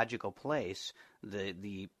most logical place.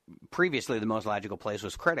 Previously the most logical place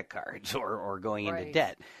was credit cards or going into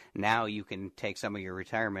debt. Now you can take some of your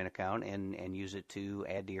retirement account and use it to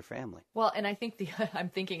add to your family. Well, and I think I'm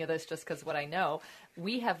thinking of this just because what I know,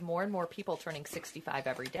 we have more and more people turning 65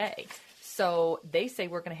 every day. So they say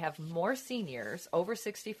we're going to have more seniors over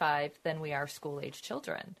 65 than we are school-age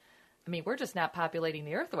children. I mean, we're just not populating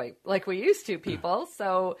the earth like we used to, people.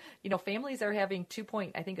 So, families are having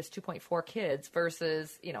 2.4 kids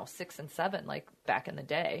versus, 6 and 7 like back in the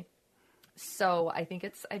day. So I think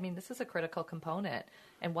this is a critical component.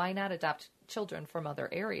 And why not adopt children from other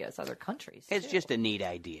areas, other countries? It's just a neat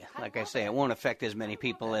idea. Like I say, it won't affect as many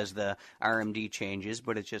people as the RMD changes,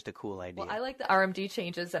 but it's just a cool idea. Well, I like the RMD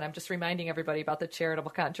changes, and I'm just reminding everybody about the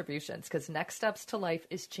charitable contributions, because Next Steps to Life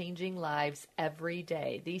is changing lives every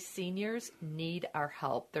day. These seniors need our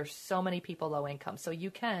help. There's so many people low income. So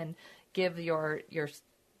you can give your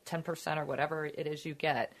 10% or whatever it is you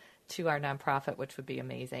get to our nonprofit, which would be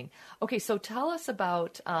amazing. Okay, so tell us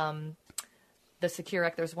about the Secure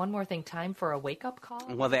Act. There's one more thing, time for a wake-up call?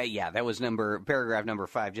 Well, that was paragraph number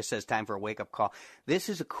 5, just says time for a wake-up call. This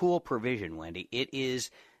is a cool provision, Wendy. It is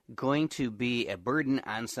going to be a burden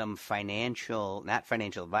on some not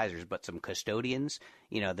financial advisors, but some custodians,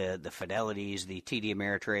 the Fidelities, the TD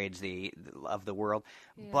Ameritrades, of the world.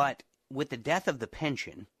 Yeah. But with the death of the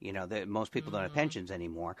pension, most people don't have pensions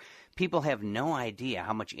anymore, people have no idea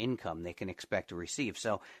how much income they can expect to receive.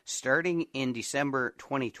 So starting in December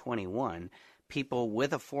 2021, people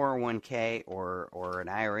with a 401k or an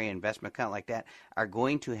IRA investment account like that are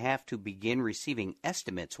going to have to begin receiving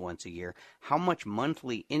estimates once a year how much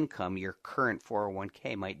monthly income your current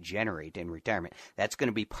 401k might generate in retirement. That's going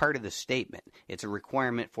to be part of the statement. It's a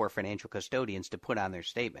requirement for financial custodians to put on their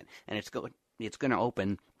statement, and it's going to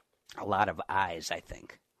open a lot of eyes, I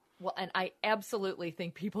think. Well, and I absolutely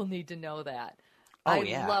think people need to know that. Oh,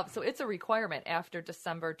 so it's a requirement after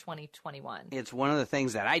December 2021. It's one of the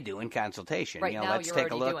things that I do in consultation. Right, now let's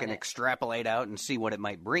take a look and extrapolate out and see what it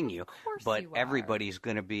might bring you. Of course but you everybody's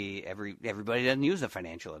going to be everybody doesn't use a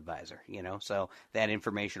financial advisor, so that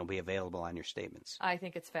information will be available on your statements. I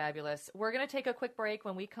think it's fabulous. We're going to take a quick break.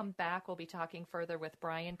 When we come back, we'll be talking further with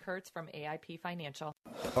Brian Kurtz from AIP Financial.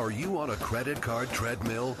 Are you on a credit card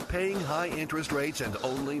treadmill, paying high interest rates and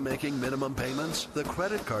only making minimum payments? The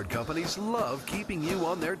credit card companies love keeping you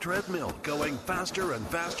on their treadmill, going faster and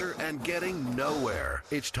faster and getting nowhere.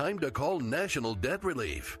 It's time to call National Debt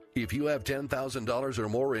Relief. If you have $10,000 or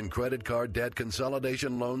more in credit card debt,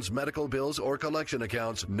 consolidation loans, medical bills, or collection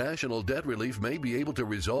accounts, National Debt Relief may be able to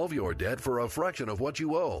resolve your debt for a fraction of what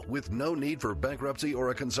you owe, with no need for bankruptcy or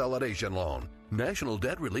a consolidation loan. National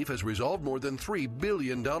Debt Relief has resolved more than $3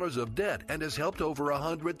 billion of debt and has helped over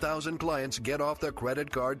 100,000 clients get off the credit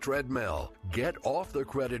card treadmill. Get off the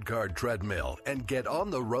credit card treadmill and get on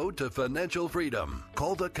the road to financial freedom.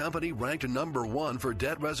 Call the company ranked #1 for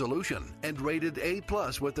debt resolution and rated A+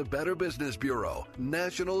 with the Better Business Bureau,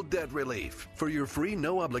 National Debt Relief. For your free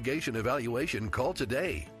no-obligation evaluation, call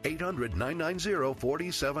today.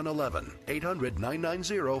 800-990-4711.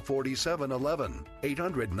 800-990-4711.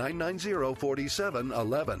 800-990-4711.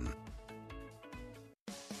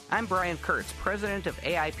 I'm Brian Kurtz, president of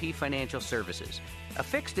AIP Financial Services. A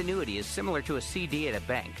fixed annuity is similar to a CD at a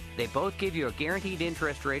bank. They both give you a guaranteed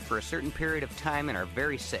interest rate for a certain period of time and are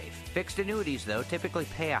very safe. Fixed annuities, though, typically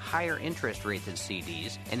pay a higher interest rate than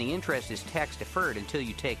CDs, and the interest is tax deferred until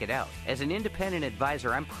you take it out. As an independent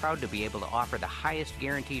advisor, I'm proud to be able to offer the highest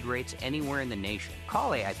guaranteed rates anywhere in the nation.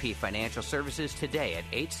 Call AIP Financial Services today at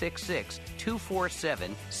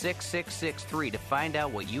 866-247-6663 to find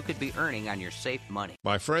out what you could be earning on your safe money.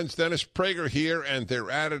 My friends, Dennis Prager here, and they're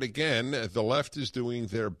at it again. The left is doing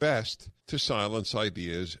their best to silence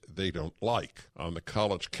ideas they don't like. On the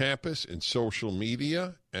college campus, in social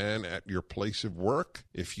media, and at your place of work,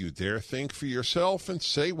 if you dare think for yourself and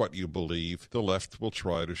say what you believe, the left will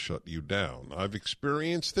try to shut you down. I've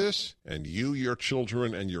experienced this, and you, your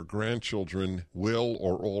children, and your grandchildren will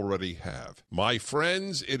or already have. My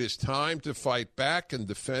friends, it is time to fight back and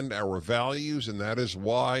defend our values, and that is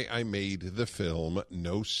why I made the film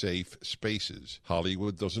No Safe Spaces.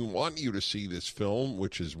 Hollywood doesn't want you to see this film,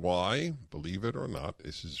 which is why, believe it or not,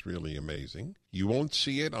 this is really amazing, you won't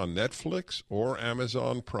see it on Netflix or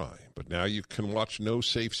Amazon Prime. But now you can watch No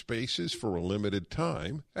Safe Spaces for a limited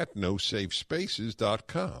time at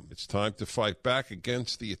nosafespaces.com. It's time to fight back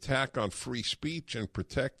against the attack on free speech and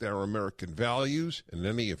protect our American values. In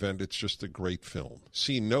any event, it's just a great film.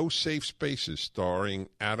 See No Safe Spaces starring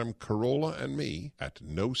Adam Carolla and me at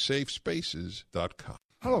nosafespaces.com.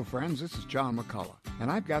 Hello, friends. This is John McCullough, and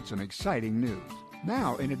I've got some exciting news.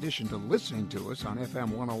 Now, in addition to listening to us on FM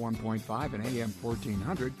 101.5 and AM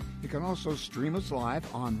 1400, you can also stream us live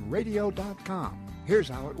on radio.com. Here's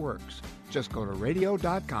how it works. Just go to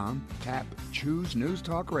radio.com, tap Choose News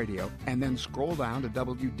Talk Radio, and then scroll down to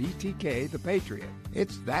WDTK The Patriot.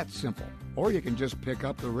 It's that simple. Or you can just pick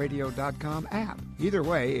up the radio.com app. Either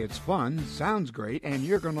way, it's fun, sounds great, and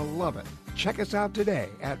you're going to love it. Check us out today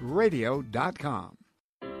at radio.com.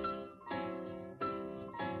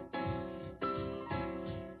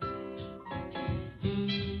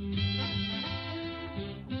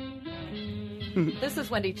 This is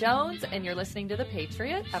Wendy Jones, and you're listening to The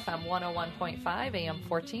Patriot, FM 101.5, AM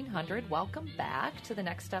 1400. Welcome back to the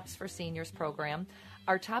Next Steps for Seniors program.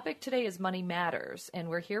 Our topic today is Money Matters, and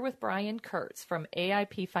we're here with Brian Kurtz from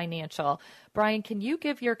AIP Financial. Brian, can you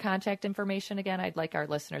give your contact information again? I'd like our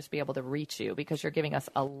listeners to be able to reach you because you're giving us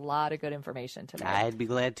a lot of good information today. I'd be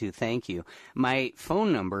glad to. Thank you. My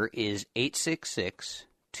phone number is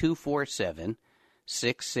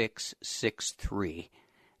 866-247-6663.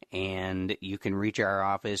 And you can reach our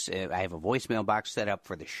office. I have a voicemail box set up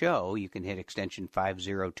for the show. You can hit extension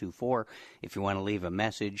 5024 if you want to leave a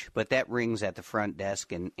message. But that rings at the front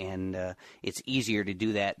desk, and it's easier to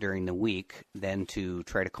do that during the week than to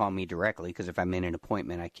try to call me directly, because if I'm in an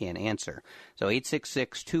appointment, I can't answer. So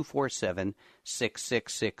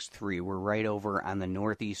 866-247-6663. We're right over on the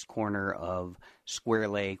northeast corner of Square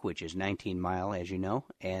Lake, which is 19 Mile, as you know,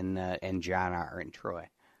 and John R. in Troy.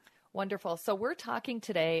 Wonderful. So we're talking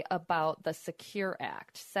today about the Secure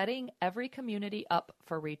Act, setting every community up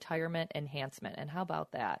for retirement enhancement. And how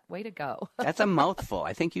about that? Way to go. That's a mouthful.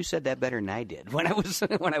 I think you said that better than I did when I was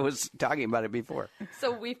talking about it before.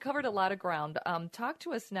 So we've covered a lot of ground. Talk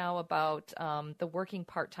to us now about the working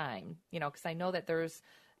part-time, because I know that there's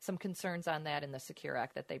some concerns on that in the Secure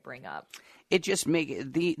Act that they bring up. It just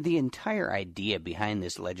the entire idea behind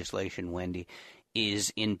this legislation, Wendy,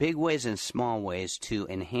 is in big ways and small ways to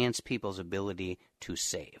enhance people's ability to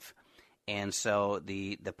save. And so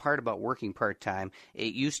the part about working part-time,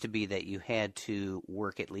 it used to be that you had to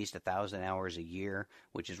work at least 1,000 hours a year,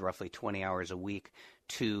 which is roughly 20 hours a week,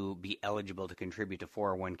 to be eligible to contribute to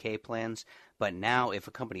 401k plans. But now if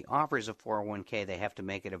a company offers a 401k, they have to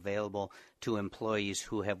make it available to employees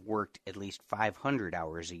who have worked at least 500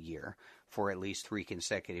 hours a year for at least 3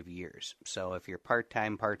 consecutive years. So if you're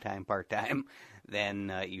part-time,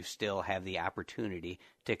 then you still have the opportunity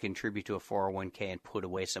to contribute to a 401k and put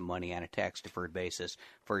away some money on a tax-deferred basis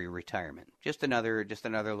for your retirement. Just another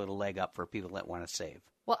little leg up for people that want to save.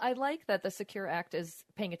 Well, I like that the Secure Act is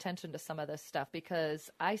paying attention to some of this stuff,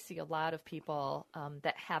 because I see a lot of people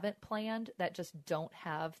that haven't planned, that just don't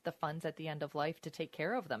have the funds at the end of life to take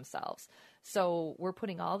care of themselves. So we're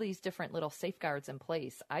putting all these different little safeguards in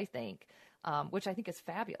place, I think, which I think is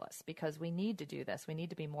fabulous, because we need to do this. We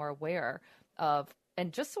need to be more aware of,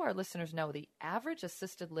 and just so our listeners know, the average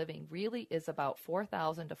assisted living really is about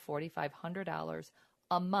 $4,000 to $4,500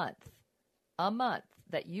 a month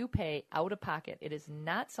that you pay out of pocket. It is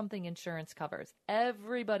not something insurance covers.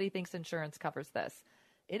 Everybody thinks insurance covers this.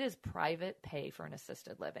 It is private pay for an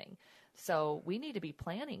assisted living. So we need to be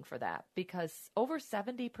planning for that, because over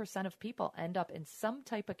 70% of people end up in some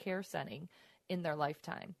type of care setting in their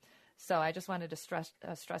lifetime. So I just wanted to stress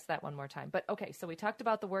that one more time. But okay, so we talked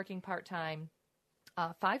about the working part-time.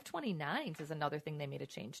 529s is another thing they made a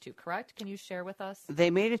change to, correct? Can you share with us? They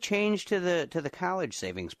made a change to the college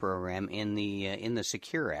savings program in the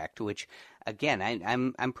Secure Act, which again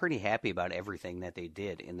I'm pretty happy about everything that they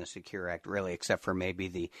did in the Secure Act, really, except for maybe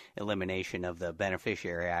the elimination of the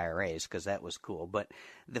beneficiary IRAs, because that was cool. But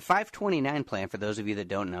the 529 plan, for those of you that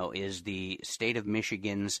don't know, is the state of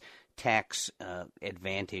Michigan's tax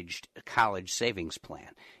advantaged college savings plan.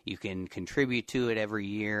 You can contribute to it every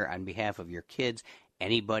year on behalf of your kids.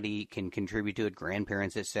 Anybody can contribute to it,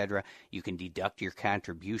 grandparents, etc. You can deduct your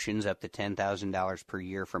contributions up to $10,000 per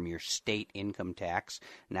year from your state income tax,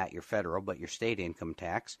 not your federal, but your state income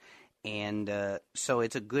tax. And so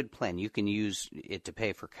it's a good plan. You can use it to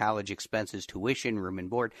pay for college expenses, tuition, room and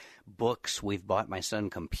board, books. We've bought my son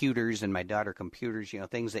computers and my daughter computers,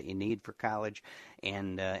 things that you need for college.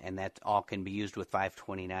 And that all can be used with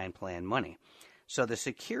 529 plan money. So the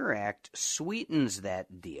Secure Act sweetens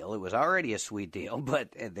that deal. It was already a sweet deal, but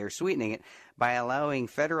they're sweetening it by allowing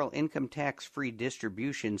federal income tax-free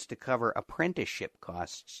distributions to cover apprenticeship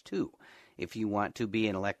costs, too, if you want to be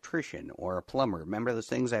an electrician or a plumber. Remember those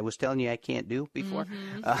things I was telling you I can't do before?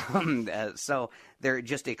 Mm-hmm. So they're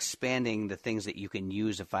just expanding the things that you can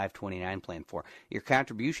use a 529 plan for. Your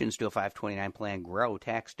contributions to a 529 plan grow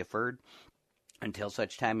tax-deferred until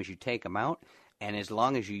such time as you take them out. And as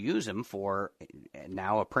long as you use them for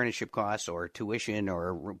now apprenticeship costs or tuition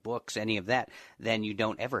or books, any of that, then you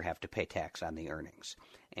don't ever have to pay tax on the earnings.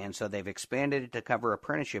 And so they've expanded it to cover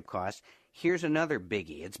apprenticeship costs. Here's another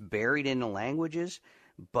biggie. It's buried in the languages,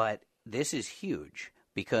 but this is huge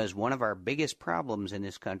because one of our biggest problems in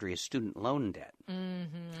this country is student loan debt.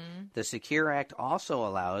 Mm-hmm. The Secure Act also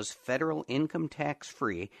allows federal income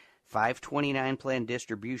tax-free 529 plan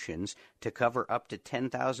distributions to cover up to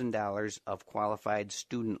 $10,000 of qualified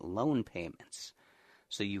student loan payments.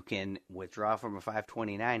 So you can withdraw from a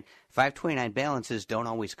 529. 529 balances don't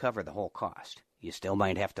always cover the whole cost. You still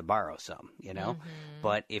might have to borrow some, Mm-hmm.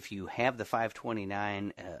 But if you have the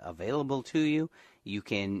 529 available to you, you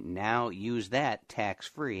can now use that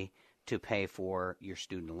tax-free to pay for your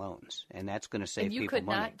student loans, and that's going to save people money. And you could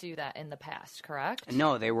not do that in the past, correct?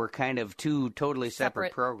 No, they were kind of two totally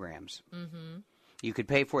separate programs. Mm-hmm. You could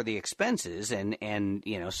pay for the expenses, and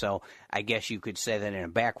so I guess you could say that in a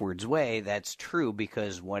backwards way, that's true,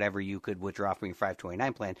 because whatever you could withdraw from your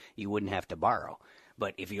 529 plan, you wouldn't have to borrow.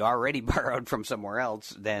 But if you already borrowed from somewhere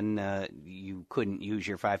else, then you couldn't use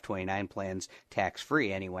your 529 plans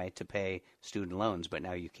tax-free anyway to pay student loans, but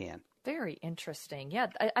now you can. Very interesting. Yeah,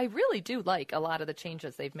 I really do like a lot of the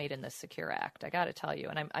changes they've made in the Secure Act, I got to tell you,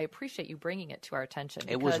 and I appreciate you bringing it to our attention.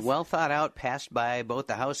 It was well thought out, passed by both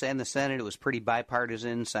the House and the Senate. It was pretty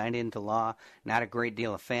bipartisan, signed into law. Not a great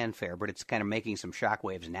deal of fanfare, but it's kind of making some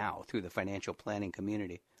shockwaves now through the financial planning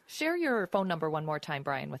community. Share your phone number one more time,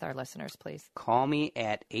 Brian, with our listeners, please. Call me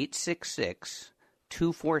at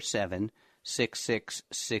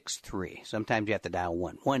 866-247-6663. Sometimes you have to dial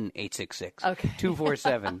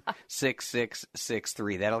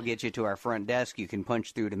 1-866-247-6663. That'll get you to our front desk. You can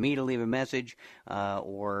punch through to me to leave a message,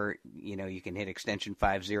 or you can hit extension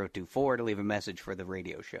 5024 to leave a message for the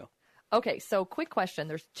radio show. Okay, so quick question.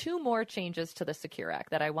 There's two more changes to the Secure Act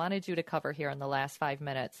that I wanted you to cover here in the last 5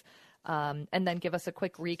 minutes. And then give us a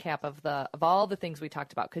quick recap of all the things we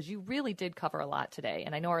talked about, because you really did cover a lot today.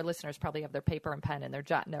 And I know our listeners probably have their paper and pen and they're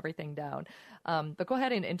jotting everything down. But go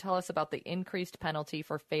ahead and tell us about the increased penalty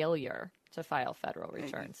for failure to file federal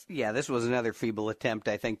returns. Yeah, this was another feeble attempt,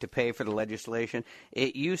 I think, to pay for the legislation.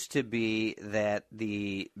 It used to be that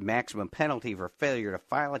the maximum penalty for failure to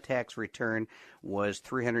file a tax return was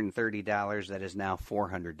 $330. That is now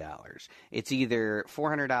 $400. It's either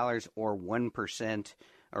 $400 or 1%.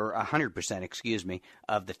 Or 100%,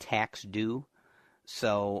 of the tax due.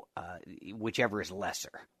 So whichever is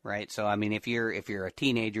lesser, right? So I mean, if you're a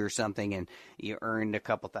teenager or something and you earned a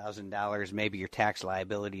couple $1,000, maybe your tax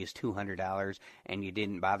liability is $200, and you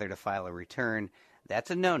didn't bother to file a return,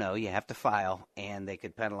 that's a no-no. You have to file, and they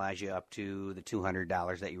could penalize you up to the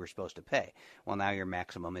 $200 that you were supposed to pay. Well, now your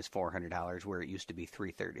maximum is $400, where it used to be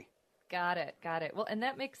 $330. Got it. Well, and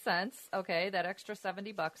that makes sense. Okay, that extra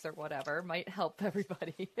 $70 or whatever might help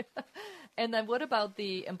everybody. And then what about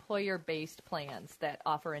the employer-based plans that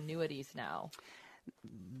offer annuities now?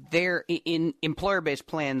 They're in employer-based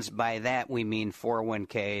plans. By that we mean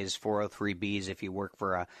 401ks, 403bs if you work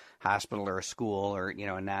for a hospital or a school or a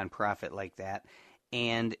nonprofit like that.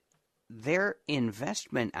 And their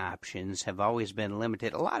investment options have always been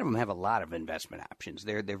limited. A lot of them have a lot of investment options.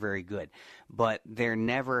 They're very good, but there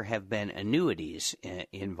never have been annuities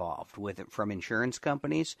involved with it from insurance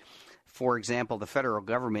companies. For example, the federal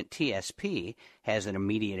government, TSP, has an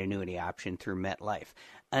immediate annuity option through MetLife.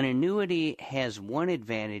 An annuity has one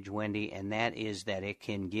advantage, Wendy, and that is that it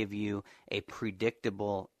can give you a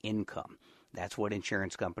predictable income. That's what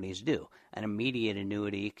insurance companies do. An immediate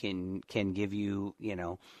annuity can give you,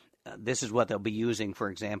 this is what they'll be using, for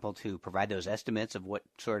example, to provide those estimates of what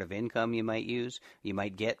sort of income you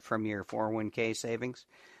might get from your 401k savings.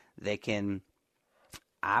 They can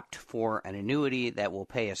opt for an annuity that will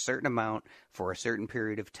pay a certain amount for a certain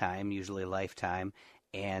period of time, usually a lifetime,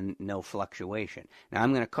 and no fluctuation. Now,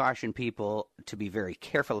 I'm going to caution people to be very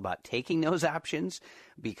careful about taking those options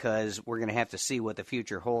because we're going to have to see what the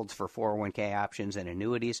future holds for 401k options and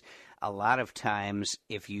annuities. A lot of times,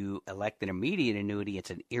 if you elect an immediate annuity, it's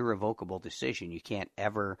an irrevocable decision. You can't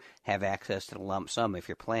ever have access to the lump sum if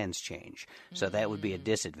your plans change. So that would be a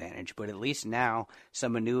disadvantage. But at least now,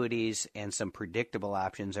 some annuities and some predictable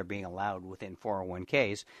options are being allowed within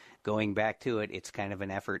 401ks. Going back to it, it's kind of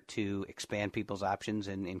an effort to expand people's options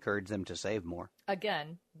and encourage them to save more.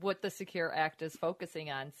 Again, what the Secure Act is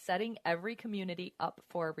focusing on, setting every community up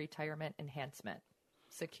for retirement enhancement.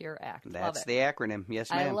 Secure Act. That's the acronym.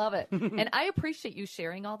 Yes, ma'am. I love it. And I appreciate you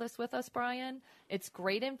sharing all this with us, Brian. It's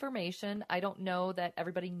great information. I don't know that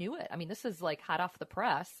everybody knew it. I mean, this is like hot off the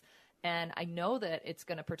press. And I know that it's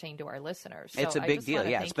going to pertain to our listeners. So it's a big deal.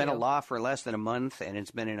 Yeah, it's been a law for less than a month, and it's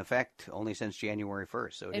been in effect only since January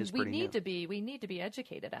 1st. So it is pretty new. We need to be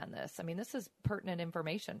educated on this. I mean, this is pertinent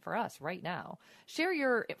information for us right now. Share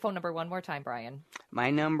your phone number one more time, Brian. My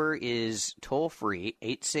number is toll-free,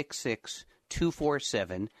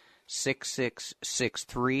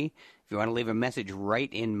 866-247-6663. If you want to leave a message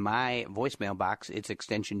right in my voicemail box, it's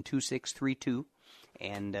extension 2632.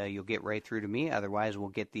 And you'll get right through to me. Otherwise, we'll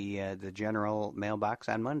get the general mailbox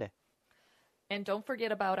on Monday. And don't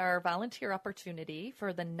forget about our volunteer opportunity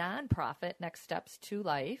for the nonprofit Next Steps to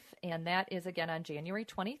Life. And that is, again, on January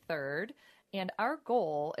 23rd. And our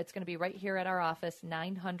goal, it's going to be right here at our office,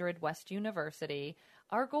 900 West University.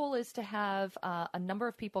 Our goal is to have a number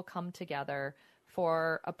of people come together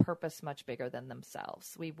for a purpose much bigger than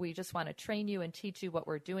themselves. We just want to train you and teach you what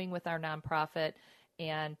we're doing with our nonprofit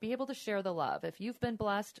and be able to share the love. If you've been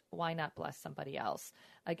blessed, why not bless somebody else?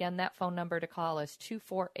 Again, that phone number to call is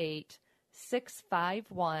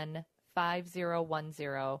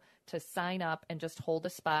 248-651-5010 to sign up and just hold a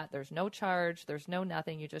spot. There's no charge. There's no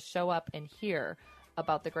nothing. You just show up and hear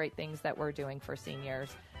about the great things that we're doing for seniors.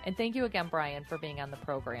 And thank you again, Brian, for being on the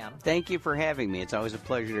program. Thank you for having me. It's always a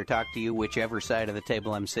pleasure to talk to you, whichever side of the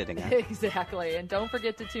table I'm sitting on. Exactly. And don't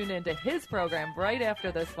forget to tune in to his program right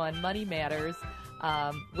after this one, Money Matters,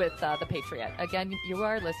 with The Patriot. Again, you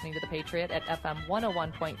are listening to The Patriot at FM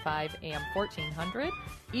 101.5 AM 1400.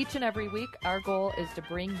 Each and every week, our goal is to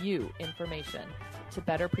bring you information to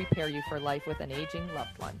better prepare you for life with an aging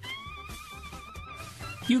loved one.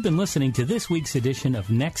 You've been listening to this week's edition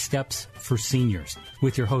of Next Steps for Seniors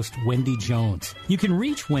with your host, Wendy Jones. You can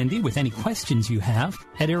reach Wendy with any questions you have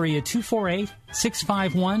at area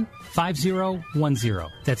 248-651-5010.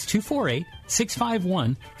 That's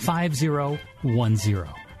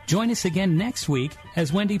 248-651-5010. Join us again next week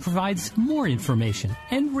as Wendy provides more information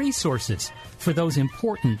and resources for those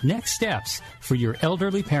important next steps for your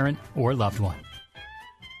elderly parent or loved one.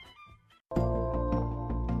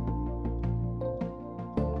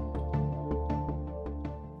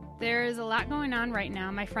 There is a lot going on right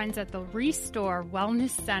now. My friends at the Restore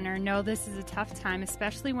Wellness Center know this is a tough time,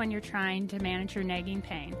 especially when you're trying to manage your nagging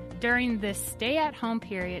pain. During this stay-at-home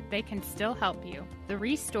period, they can still help you. The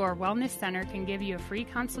Restore Wellness Center can give you a free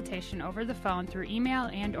consultation over the phone through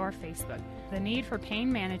email and or Facebook. The need for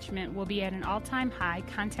pain management will be at an all-time high.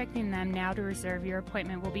 Contacting them now to reserve your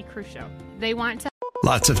appointment will be crucial. They want to...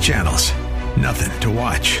 Lots of channels, nothing to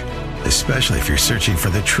watch, especially if you're searching for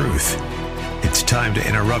the truth. It's time to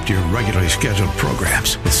interrupt your regularly scheduled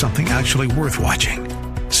programs with something actually worth watching.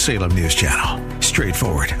 Salem News Channel.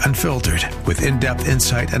 Straightforward, unfiltered, with in-depth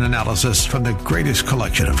insight and analysis from the greatest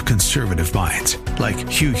collection of conservative minds like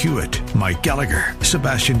Hugh Hewitt, Mike Gallagher,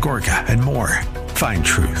 Sebastian Gorka, and more. Find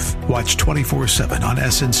truth. Watch 24/7 on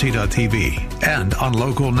SNC.TV and on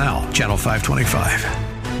Local Now, Channel 525.